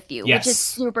journey with you, which is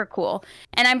super cool.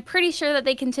 And I'm pretty sure that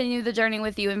they continue the journey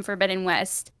with you in Forbidden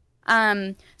West.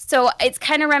 So it's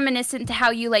kind of reminiscent to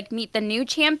how you like meet the new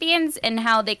champions and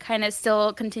how they kind of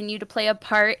still continue to play a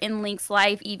part in Link's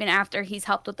life even after he's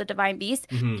helped with the Divine Beast.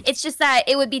 It's just that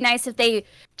it would be nice if they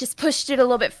just pushed it a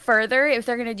little bit further, if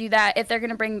they're going to do that, if they're going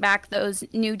to bring back those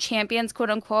new champions, quote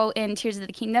unquote, in Tears of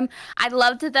the Kingdom. I'd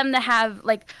love to them to have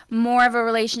like more of a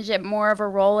relationship, more of a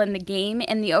role in the game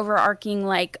and the overarching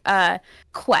like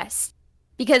quest.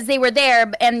 Because they were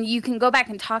there, and you can go back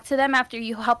and talk to them after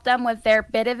you help them with their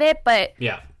bit of it, but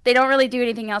they don't really do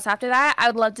anything else after that. I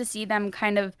would love to see them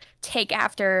kind of take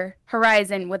after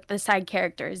Horizon with the side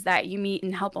characters that you meet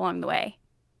and help along the way.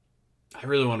 I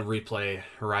really want to replay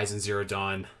Horizon Zero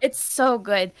Dawn. It's so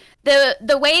good.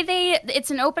 The way it's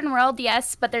an open world,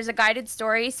 yes, but there's a guided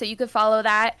story, so you could follow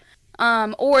that.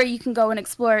 Or you can go and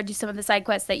explore, do some of the side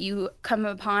quests that you come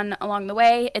upon along the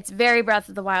way. It's very Breath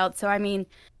of the Wild, so I mean,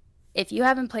 if you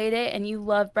haven't played it and you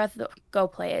love go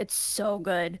play it. It's so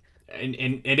good. And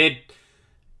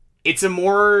it's a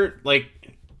more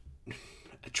like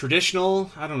traditional.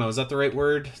 I don't know. Is that the right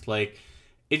word? Like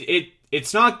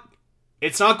it's not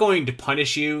going to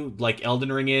punish you like Elden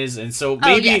Ring is, and so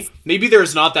maybe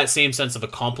there's not that same sense of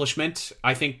accomplishment.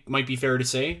 I think might be fair to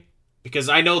say, because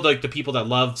I know like the people that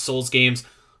love Souls games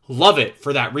love it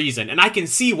for that reason, and I can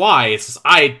see why. It's just,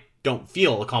 I don't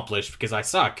feel accomplished because I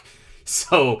suck.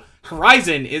 So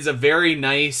Horizon is a very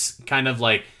nice kind of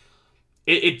like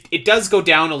it does go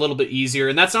down a little bit easier,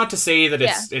 and that's not to say that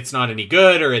it's not any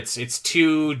good or it's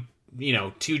too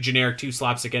generic, too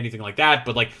slapstick, anything like that,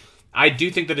 but like I do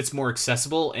think that it's more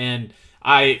accessible, and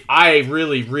I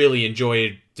really, really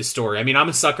enjoyed the story. I mean, I'm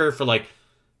a sucker for like,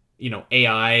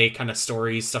 AI kind of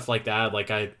stories, stuff like that.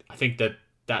 Like I think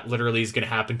that literally is going to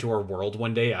happen to our world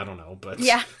one day. I don't know, but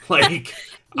like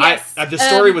yes. The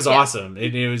story was awesome.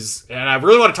 It was, and I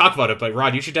really want to talk about it, but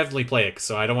Rod, you should definitely play it,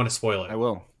 so I don't want to spoil it. I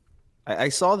will. I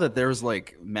saw that there's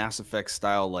like Mass Effect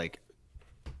style like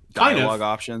dialogue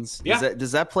options. Yeah.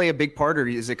 Does that play a big part, or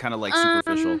is it kind of like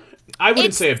superficial? I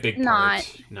wouldn't say a big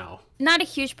part. No. Not a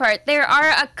huge part. There are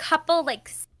a couple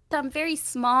like some very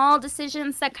small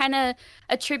decisions that kind of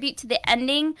attribute to the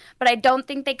ending, but I don't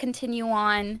think they continue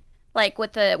on like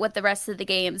with the rest of the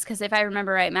games, because if I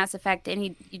remember right, Mass Effect,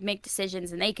 and you'd make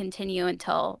decisions and they continue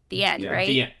until the end,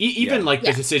 right? Even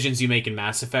the decisions you make in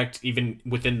Mass Effect, even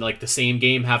within like the same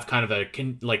game, have kind of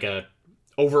a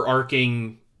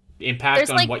overarching impact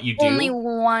on what you do. There's only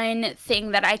one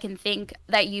thing that I can think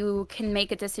that you can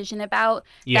make a decision about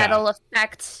that'll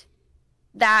affect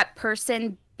that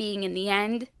person being in the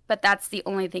end, but that's the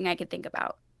only thing I could think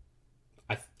about.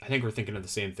 I think we're thinking of the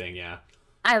same thing, yeah.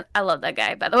 I love that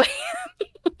guy, by the way.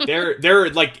 They're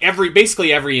like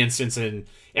basically every instance and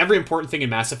every important thing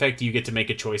in Mass Effect, you get to make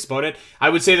a choice about it. I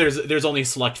would say there's only a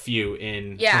select few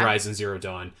in Horizon Zero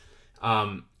Dawn.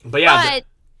 But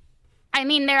I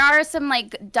mean, there are some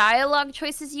like dialogue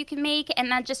choices you can make, and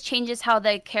that just changes how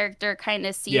the character kind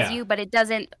of sees you, but it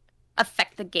doesn't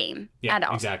affect the game at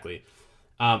all. Exactly.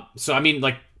 So I mean,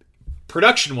 like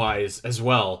production wise as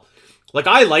well. Like,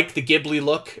 I like the Ghibli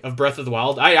look of Breath of the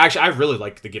Wild. I really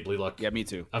like the Ghibli look. Yeah, me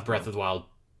too. Of Breath of the Wild.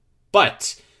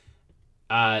 But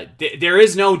there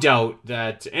is no doubt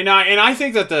that, and I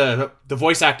think that the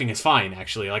voice acting is fine.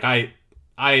 Actually, like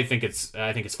I think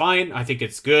it's fine. I think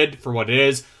it's good for what it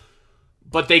is.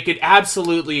 But they could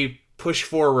absolutely push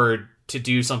forward to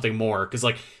do something more, because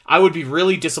like I would be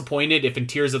really disappointed if in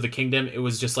Tears of the Kingdom it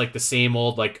was just like the same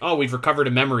old like, oh, we've recovered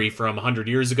a memory from 100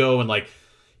 years ago, and like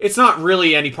it's not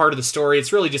really any part of the story.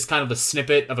 It's really just kind of a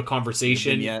snippet of a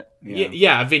conversation. A vignette.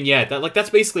 Yeah, a vignette. That's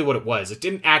basically what it was. It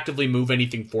didn't actively move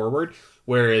anything forward.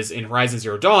 Whereas in Horizon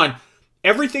Zero Dawn,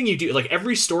 everything you do, like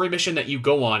every story mission that you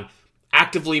go on,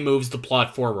 actively moves the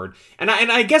plot forward. And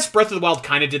I guess Breath of the Wild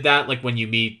kind of did that, like when you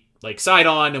meet like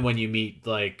Sidon and when you meet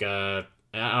like I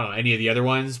don't know, any of the other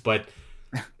ones, but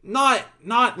not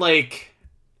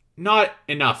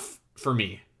enough for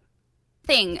me.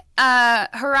 thing.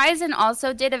 Horizon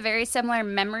also did a very similar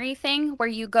memory thing where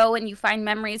you go and you find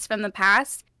memories from the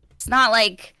past. It's not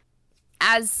like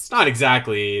as It's not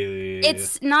exactly.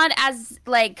 it's not as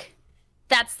like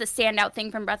that's the standout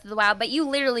thing from Breath of the Wild, but you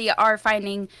literally are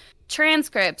finding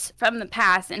transcripts from the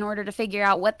past in order to figure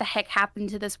out what the heck happened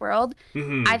to this world.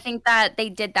 Mhm. I think that they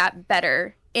did that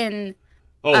better in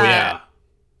Oh yeah.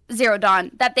 Zero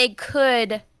Dawn. That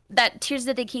Tears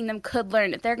of the Kingdom could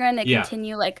learn if they're going to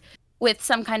continue like with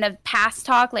some kind of past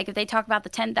talk. Like if they talk about the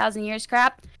 10,000 years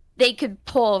crap, they could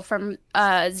pull from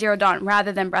Zero Dawn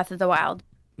rather than Breath of the Wild.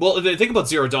 Well, the thing about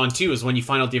Zero Dawn too is when you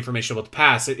find out the information about the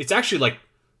past, it's actually like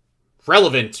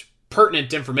relevant,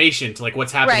 pertinent information to like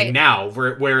what's happening now.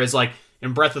 Whereas like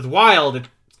in Breath of the Wild, it's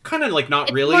kind of like not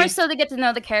It's really. more so to get to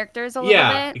know the characters a little bit.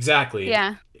 Yeah, exactly.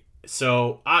 Yeah.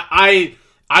 So I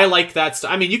like that.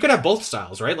 I mean, you could have both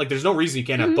styles, right? Like, there's no reason you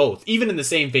can't have both, even in the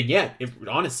same vignette,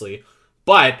 honestly.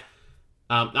 But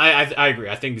I agree.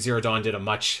 I think Zero Dawn did a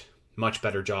much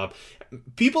better job.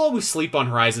 People always sleep on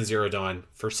Horizon Zero Dawn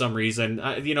for some reason.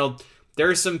 There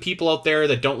are some people out there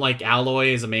that don't like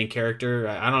Aloy as a main character.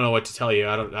 I don't know what to tell you.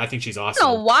 I think she's awesome. I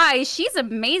don't know why. She's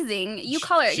amazing. You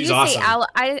call her. She's you awesome.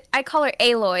 Say I call her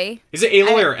Aloy. Is it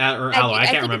Aloy or Aloy? I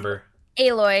can't remember.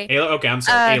 Aloy. Okay, I'm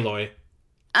sorry. Aloy.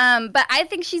 But I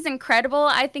think she's incredible.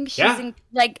 I think she's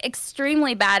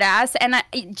extremely badass, and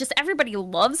just everybody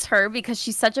loves her because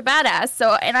she's such a badass.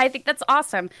 So, and I think that's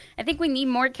awesome. I think we need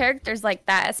more characters like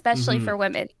that, especially for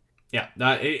women. Yeah,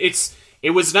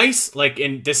 it was nice. Like,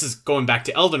 and this is going back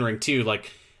to Elden Ring too.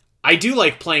 Like, I do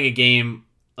like playing a game,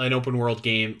 an open world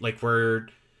game, like where.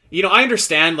 I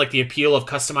understand, like, the appeal of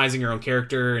customizing your own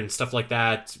character and stuff like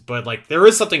that, but, like, there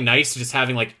is something nice to just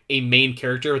having, like, a main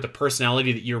character with a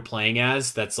personality that you're playing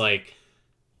as that's, like,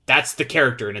 that's the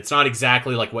character, and it's not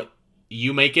exactly, like, what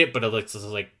you make it, but it's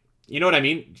like, you know what I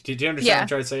mean? Did you understand what I'm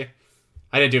trying to say?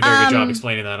 I didn't do a very good job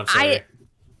explaining that, I'm sorry.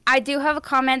 I do have a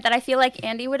comment that I feel like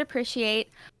Andy would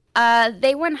appreciate.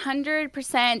 They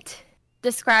 100%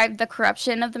 described the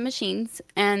corruption of the machines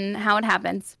and how it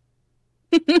happens.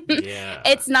 Yeah.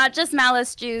 It's not just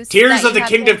malice juice. Tears of the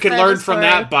Kingdom can learn from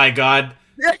that, by God.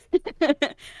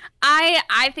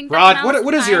 I think Rod, that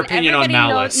what is your opinion on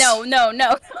malice? No.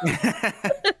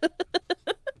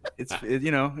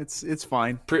 It's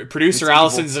fine. Producer It's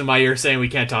Allison's in my ear saying we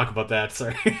can't talk about that.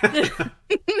 Sorry.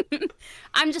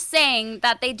 I'm just saying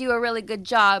that they do a really good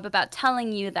job about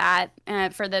telling you that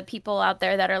for the people out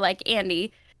there that are like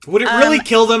Andy. Would it really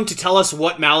kill them to tell us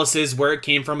what malice is, where it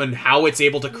came from, and how it's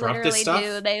able to corrupt this stuff?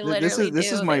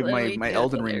 This is my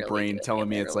Elden Ring brain telling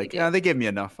me it's like, they gave me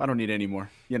enough. I don't need any more.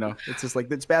 It's just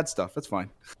like, it's bad stuff. It's fine.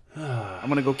 I'm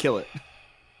gonna go kill it.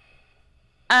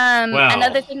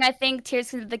 Another thing I think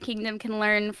Tears of the Kingdom can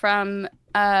learn from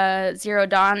Zero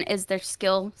Dawn is their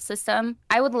skill system.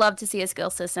 I would love to see a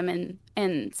skill system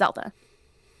in Zelda.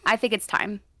 I think it's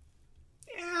time.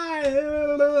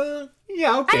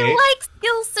 Yeah, okay. I like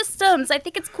skill systems. I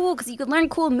think it's cool because you can learn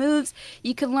cool moves.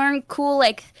 You can learn cool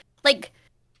like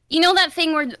that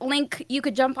thing where Link, you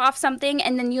could jump off something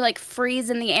and then you like freeze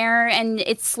in the air and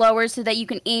it's slower so that you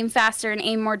can aim faster and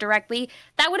aim more directly.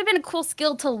 That would have been a cool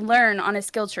skill to learn on a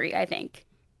skill tree, I think.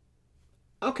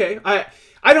 Okay, I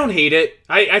don't hate it.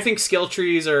 I think skill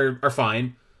trees are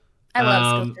fine. I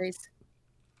love skill trees.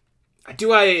 I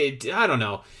don't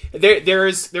know.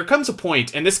 There comes a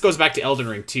point, and this goes back to Elden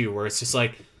Ring too, where it's just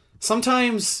like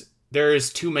sometimes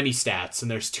there's too many stats and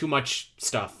there's too much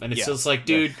stuff, and it's just like,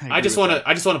 dude, I just want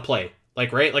to play,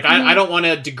 like, right? Like, I don't want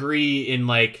a degree in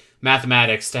like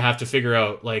mathematics to have to figure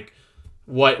out like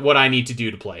what I need to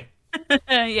do to play.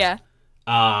 Yeah.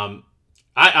 I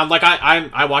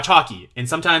watch hockey, and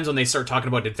sometimes when they start talking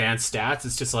about advanced stats,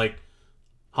 it's just like,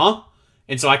 huh?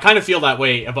 And so I kind of feel that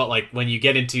way about like when you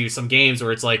get into some games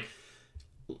where it's like,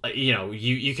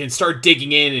 you can start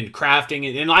digging in and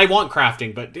crafting, and I want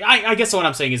crafting, but I guess what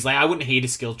I'm saying is like I wouldn't hate a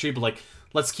skill tree, but like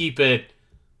let's keep it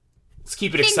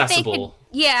accessible.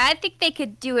 I think they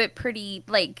could do it pretty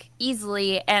like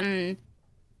easily and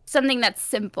something that's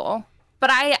simple. But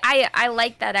I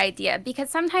like that idea because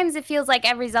sometimes it feels like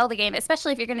every Zelda game,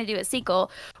 especially if you're going to do a sequel,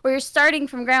 where you're starting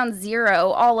from ground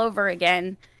zero all over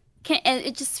again.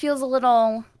 It just feels a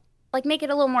little like make it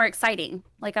a little more exciting.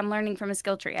 Like I'm learning from a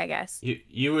skill tree, I guess.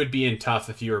 You would be in tough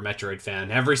if you were a Metroid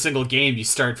fan. Every single game you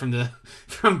start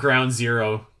from ground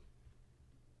zero.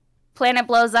 Planet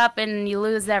blows up and you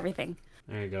lose everything.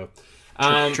 There you go.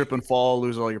 Trip and fall,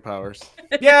 lose all your powers.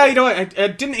 Yeah, you know what?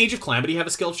 Didn't Age of Calamity have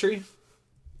a skill tree?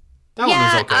 That one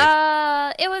was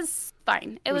okay. It was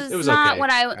fine. It was okay. not what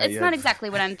it's not exactly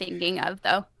what I'm thinking of,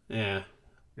 though. Yeah.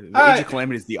 Age of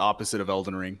Calamity is the opposite of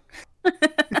Elden Ring.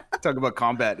 Talk about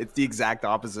combat. It's the exact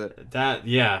opposite.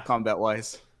 Yeah. Combat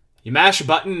wise. You mash a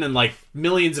button and like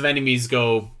millions of enemies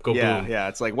go boom. Yeah.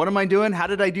 It's like, what am I doing? How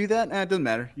did I do that? It doesn't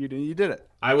matter. You did it.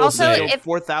 I will Also, say,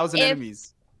 4,000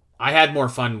 enemies. I had more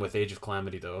fun with Age of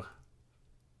Calamity though.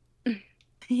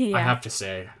 Yeah. I have to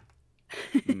say.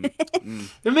 Mm.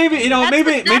 Maybe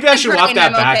That's I should walk the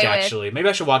that version I'm back. okay with. Actually, maybe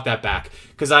I should walk that back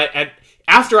because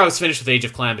after I was finished with Age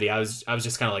of Calamity, I was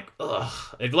just kind of like,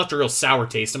 ugh. It left a real sour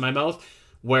taste in my mouth.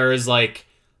 Whereas like,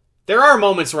 there are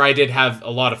moments where I did have a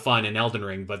lot of fun in Elden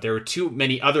Ring, but there were too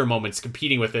many other moments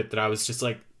competing with it that I was just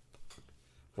like,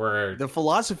 where The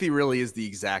philosophy really is the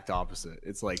exact opposite.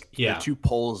 It's like the two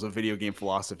poles of video game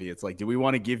philosophy. It's like, do we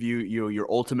want to give you your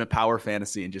ultimate power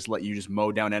fantasy and just let you just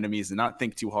mow down enemies and not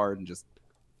think too hard and just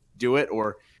do it,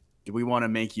 or do we want to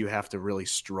make you have to really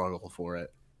struggle for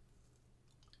it?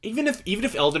 even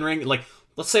if Elden Ring, like,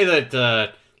 let's say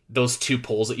that those two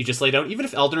polls that you just laid out, even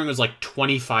if Elden Ring was like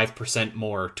 25%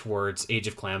 more towards Age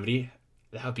of Calamity,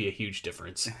 that would be a huge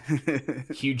difference.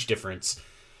 Huge difference.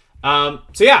 So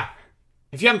yeah,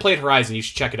 if you haven't played Horizon, you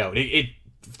should check it out.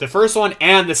 The first one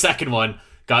and the second one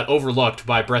got overlooked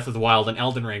by Breath of the Wild and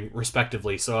Elden Ring,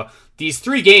 respectively. So these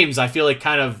three games, I feel like,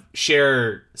 kind of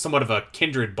share somewhat of a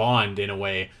kindred bond in a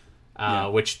way,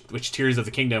 which Tears of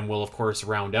the Kingdom will, of course,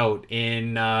 round out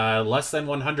in less than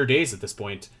 100 days at this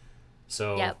point.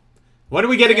 So when are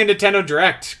we getting a Nintendo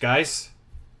Direct, guys?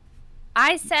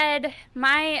 I said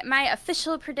my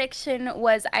official prediction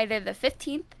was either the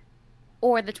 15th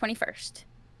or the 21st.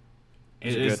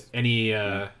 Is any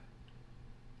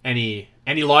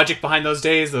logic behind those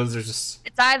days? Those are just...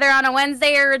 It's either on a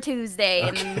Wednesday or a Tuesday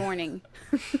in the morning.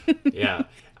 Yeah.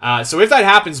 So if that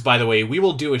happens, by the way, we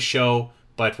will do a show,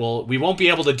 but we won't be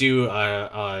able to do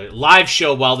a live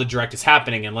show while the Direct is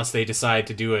happening unless they decide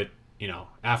to do it,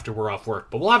 after we're off work.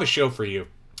 But we'll have a show for you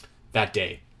that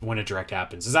day when a Direct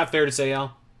happens. Is that fair to say,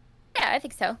 Al? Yeah, I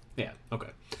think so. Yeah. Okay.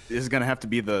 This is gonna have to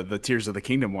be the Tears of the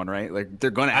Kingdom one, right? Like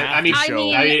they're gonna have to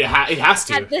show. it has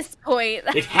to. At this point,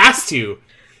 It has to.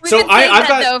 We've been saying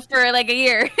that though for like a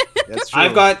year. That's true.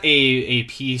 I've got a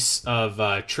piece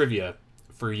of trivia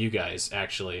for you guys,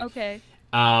 actually. Okay.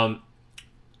 Do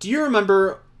you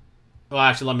remember? Well,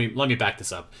 actually, let me back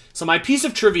this up. So my piece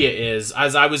of trivia is,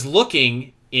 as I was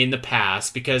looking in the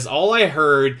past, because all I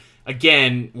heard,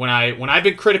 again, when I've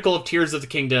been critical of Tears of the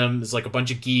Kingdom, is like a bunch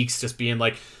of geeks just being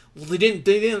like, well, they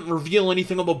didn't reveal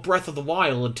anything about Breath of the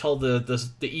Wild until the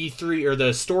E3 or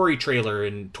the story trailer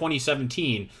in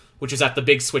 2017, which is at the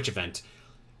big Switch event.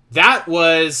 That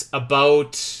was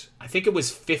about, I think it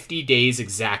was 50 days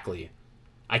exactly,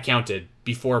 I counted,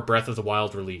 before Breath of the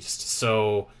Wild released.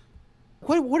 So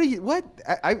What are you? What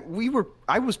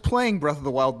I was playing Breath of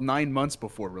the Wild 9 months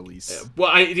before release.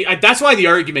 well, that's why the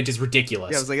argument is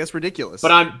ridiculous. Yeah, I was like, that's ridiculous.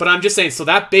 But I'm just saying. So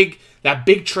that big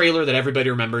trailer that everybody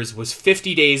remembers was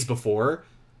 50 days before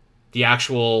the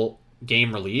actual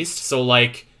game released. So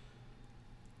like,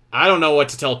 I don't know what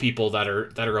to tell people that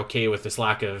are okay with this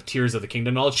lack of Tears of the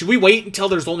Kingdom knowledge. Should we wait until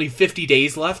there's only 50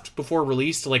 days left before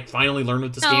release to like finally learn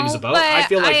what this game is about? I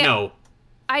feel like no.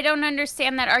 I don't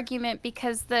understand that argument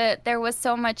because there was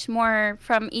so much more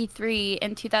from E3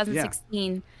 in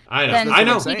 2016 I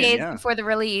know. 50 days before the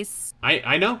release.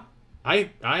 I know.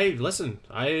 I listen.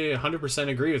 I 100%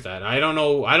 agree with that. I don't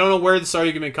know where this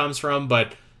argument comes from,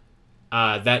 but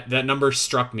that number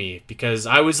struck me because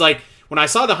I was like, when I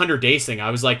saw the 100 days thing,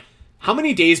 I was like, how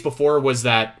many days before was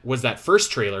that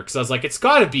first trailer? Because I was like, it's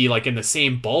got to be like in the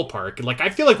same ballpark. Like I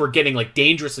feel like we're getting like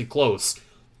dangerously close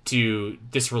to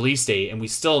this release date, and we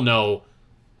still know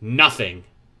nothing,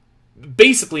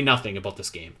 basically nothing about this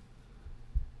game.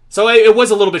 So it was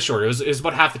a little bit shorter. It was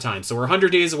about half the time. So we're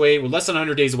 100 days away. We're less than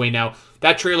 100 days away now.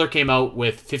 That trailer came out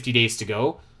with 50 days to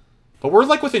go. But we're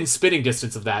like within spitting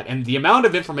distance of that. And the amount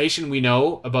of information we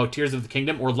know about Tears of the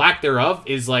Kingdom, or lack thereof,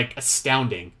 is like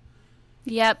astounding.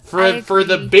 Yep. For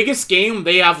the biggest game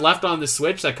they have left on the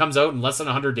Switch that comes out in less than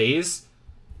 100 days,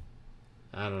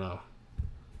 I don't know.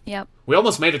 Yep. We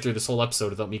almost made it through this whole episode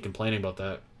without me complaining about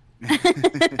that.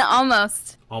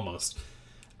 Almost.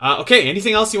 Okay,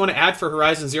 anything else you want to add for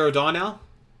Horizon Zero Dawn, Al?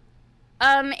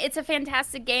 It's a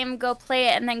fantastic game. Go play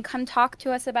it and then come talk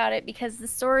to us about it because the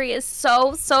story is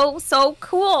so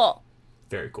cool.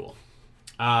 Very cool.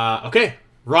 Okay,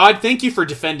 Rod, thank you for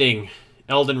defending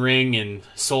Elden Ring and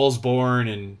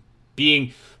Soulsborne and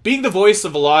being the voice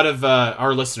of a lot of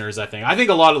our listeners, I think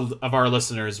a lot of our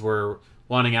listeners were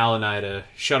wanting Al and I to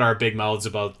shut our big mouths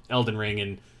about Elden Ring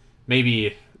and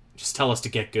maybe just tell us to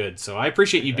get good. So I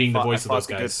appreciate you being the voice of those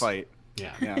guys. Good fight.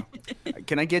 Yeah.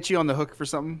 Can I get you on the hook for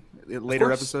something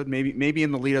later episode? Maybe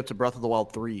in the lead up to Breath of the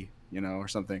Wild 3. or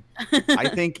something. I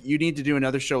think you need to do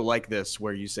another show like this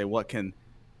where you say, what can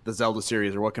the Zelda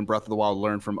series or what can Breath of the Wild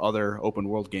learn from other open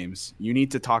world games? You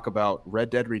need to talk about Red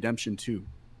Dead Redemption 2.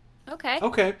 Okay.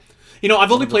 Okay.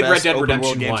 I've only played Red Dead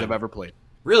Redemption 1. Games I've ever played.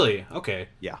 Really? Okay.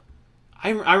 Yeah. I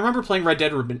remember playing Red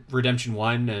Dead Redemption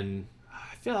 1, and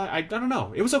I feel I don't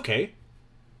know. It was okay.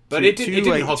 But it didn't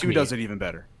hook me. 2 does it even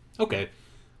better. Okay.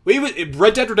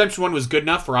 Red Dead Redemption 1 was good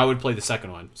enough where I would play the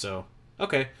second one. So,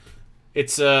 okay.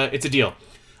 It's a deal.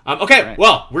 Okay, right.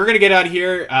 Well, we're going to get out of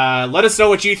here. Let us know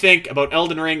what you think about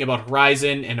Elden Ring, about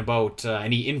Horizon, and about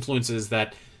any influences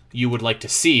that you would like to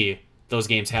see those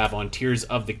games have on Tears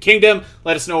of the Kingdom.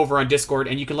 Let us know over on Discord,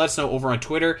 and you can let us know over on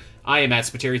Twitter. I am at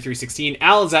Spateri316.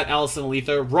 Al is at Allison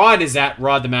Aletha. Rod is at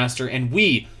Rod the Master, and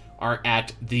we are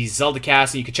at the Zelda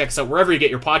Cast. And you can check us out wherever you get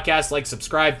your podcasts. Like,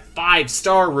 subscribe,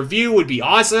 5-star review would be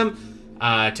awesome.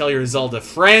 Tell your Zelda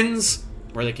friends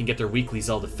where they can get their weekly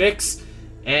Zelda fix.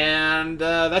 And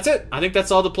that's it. I think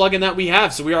that's all the plug-in that we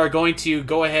have. So we are going to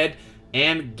go ahead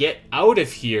and get out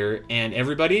of here. And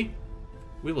everybody,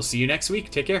 we will see you next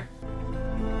week. Take care.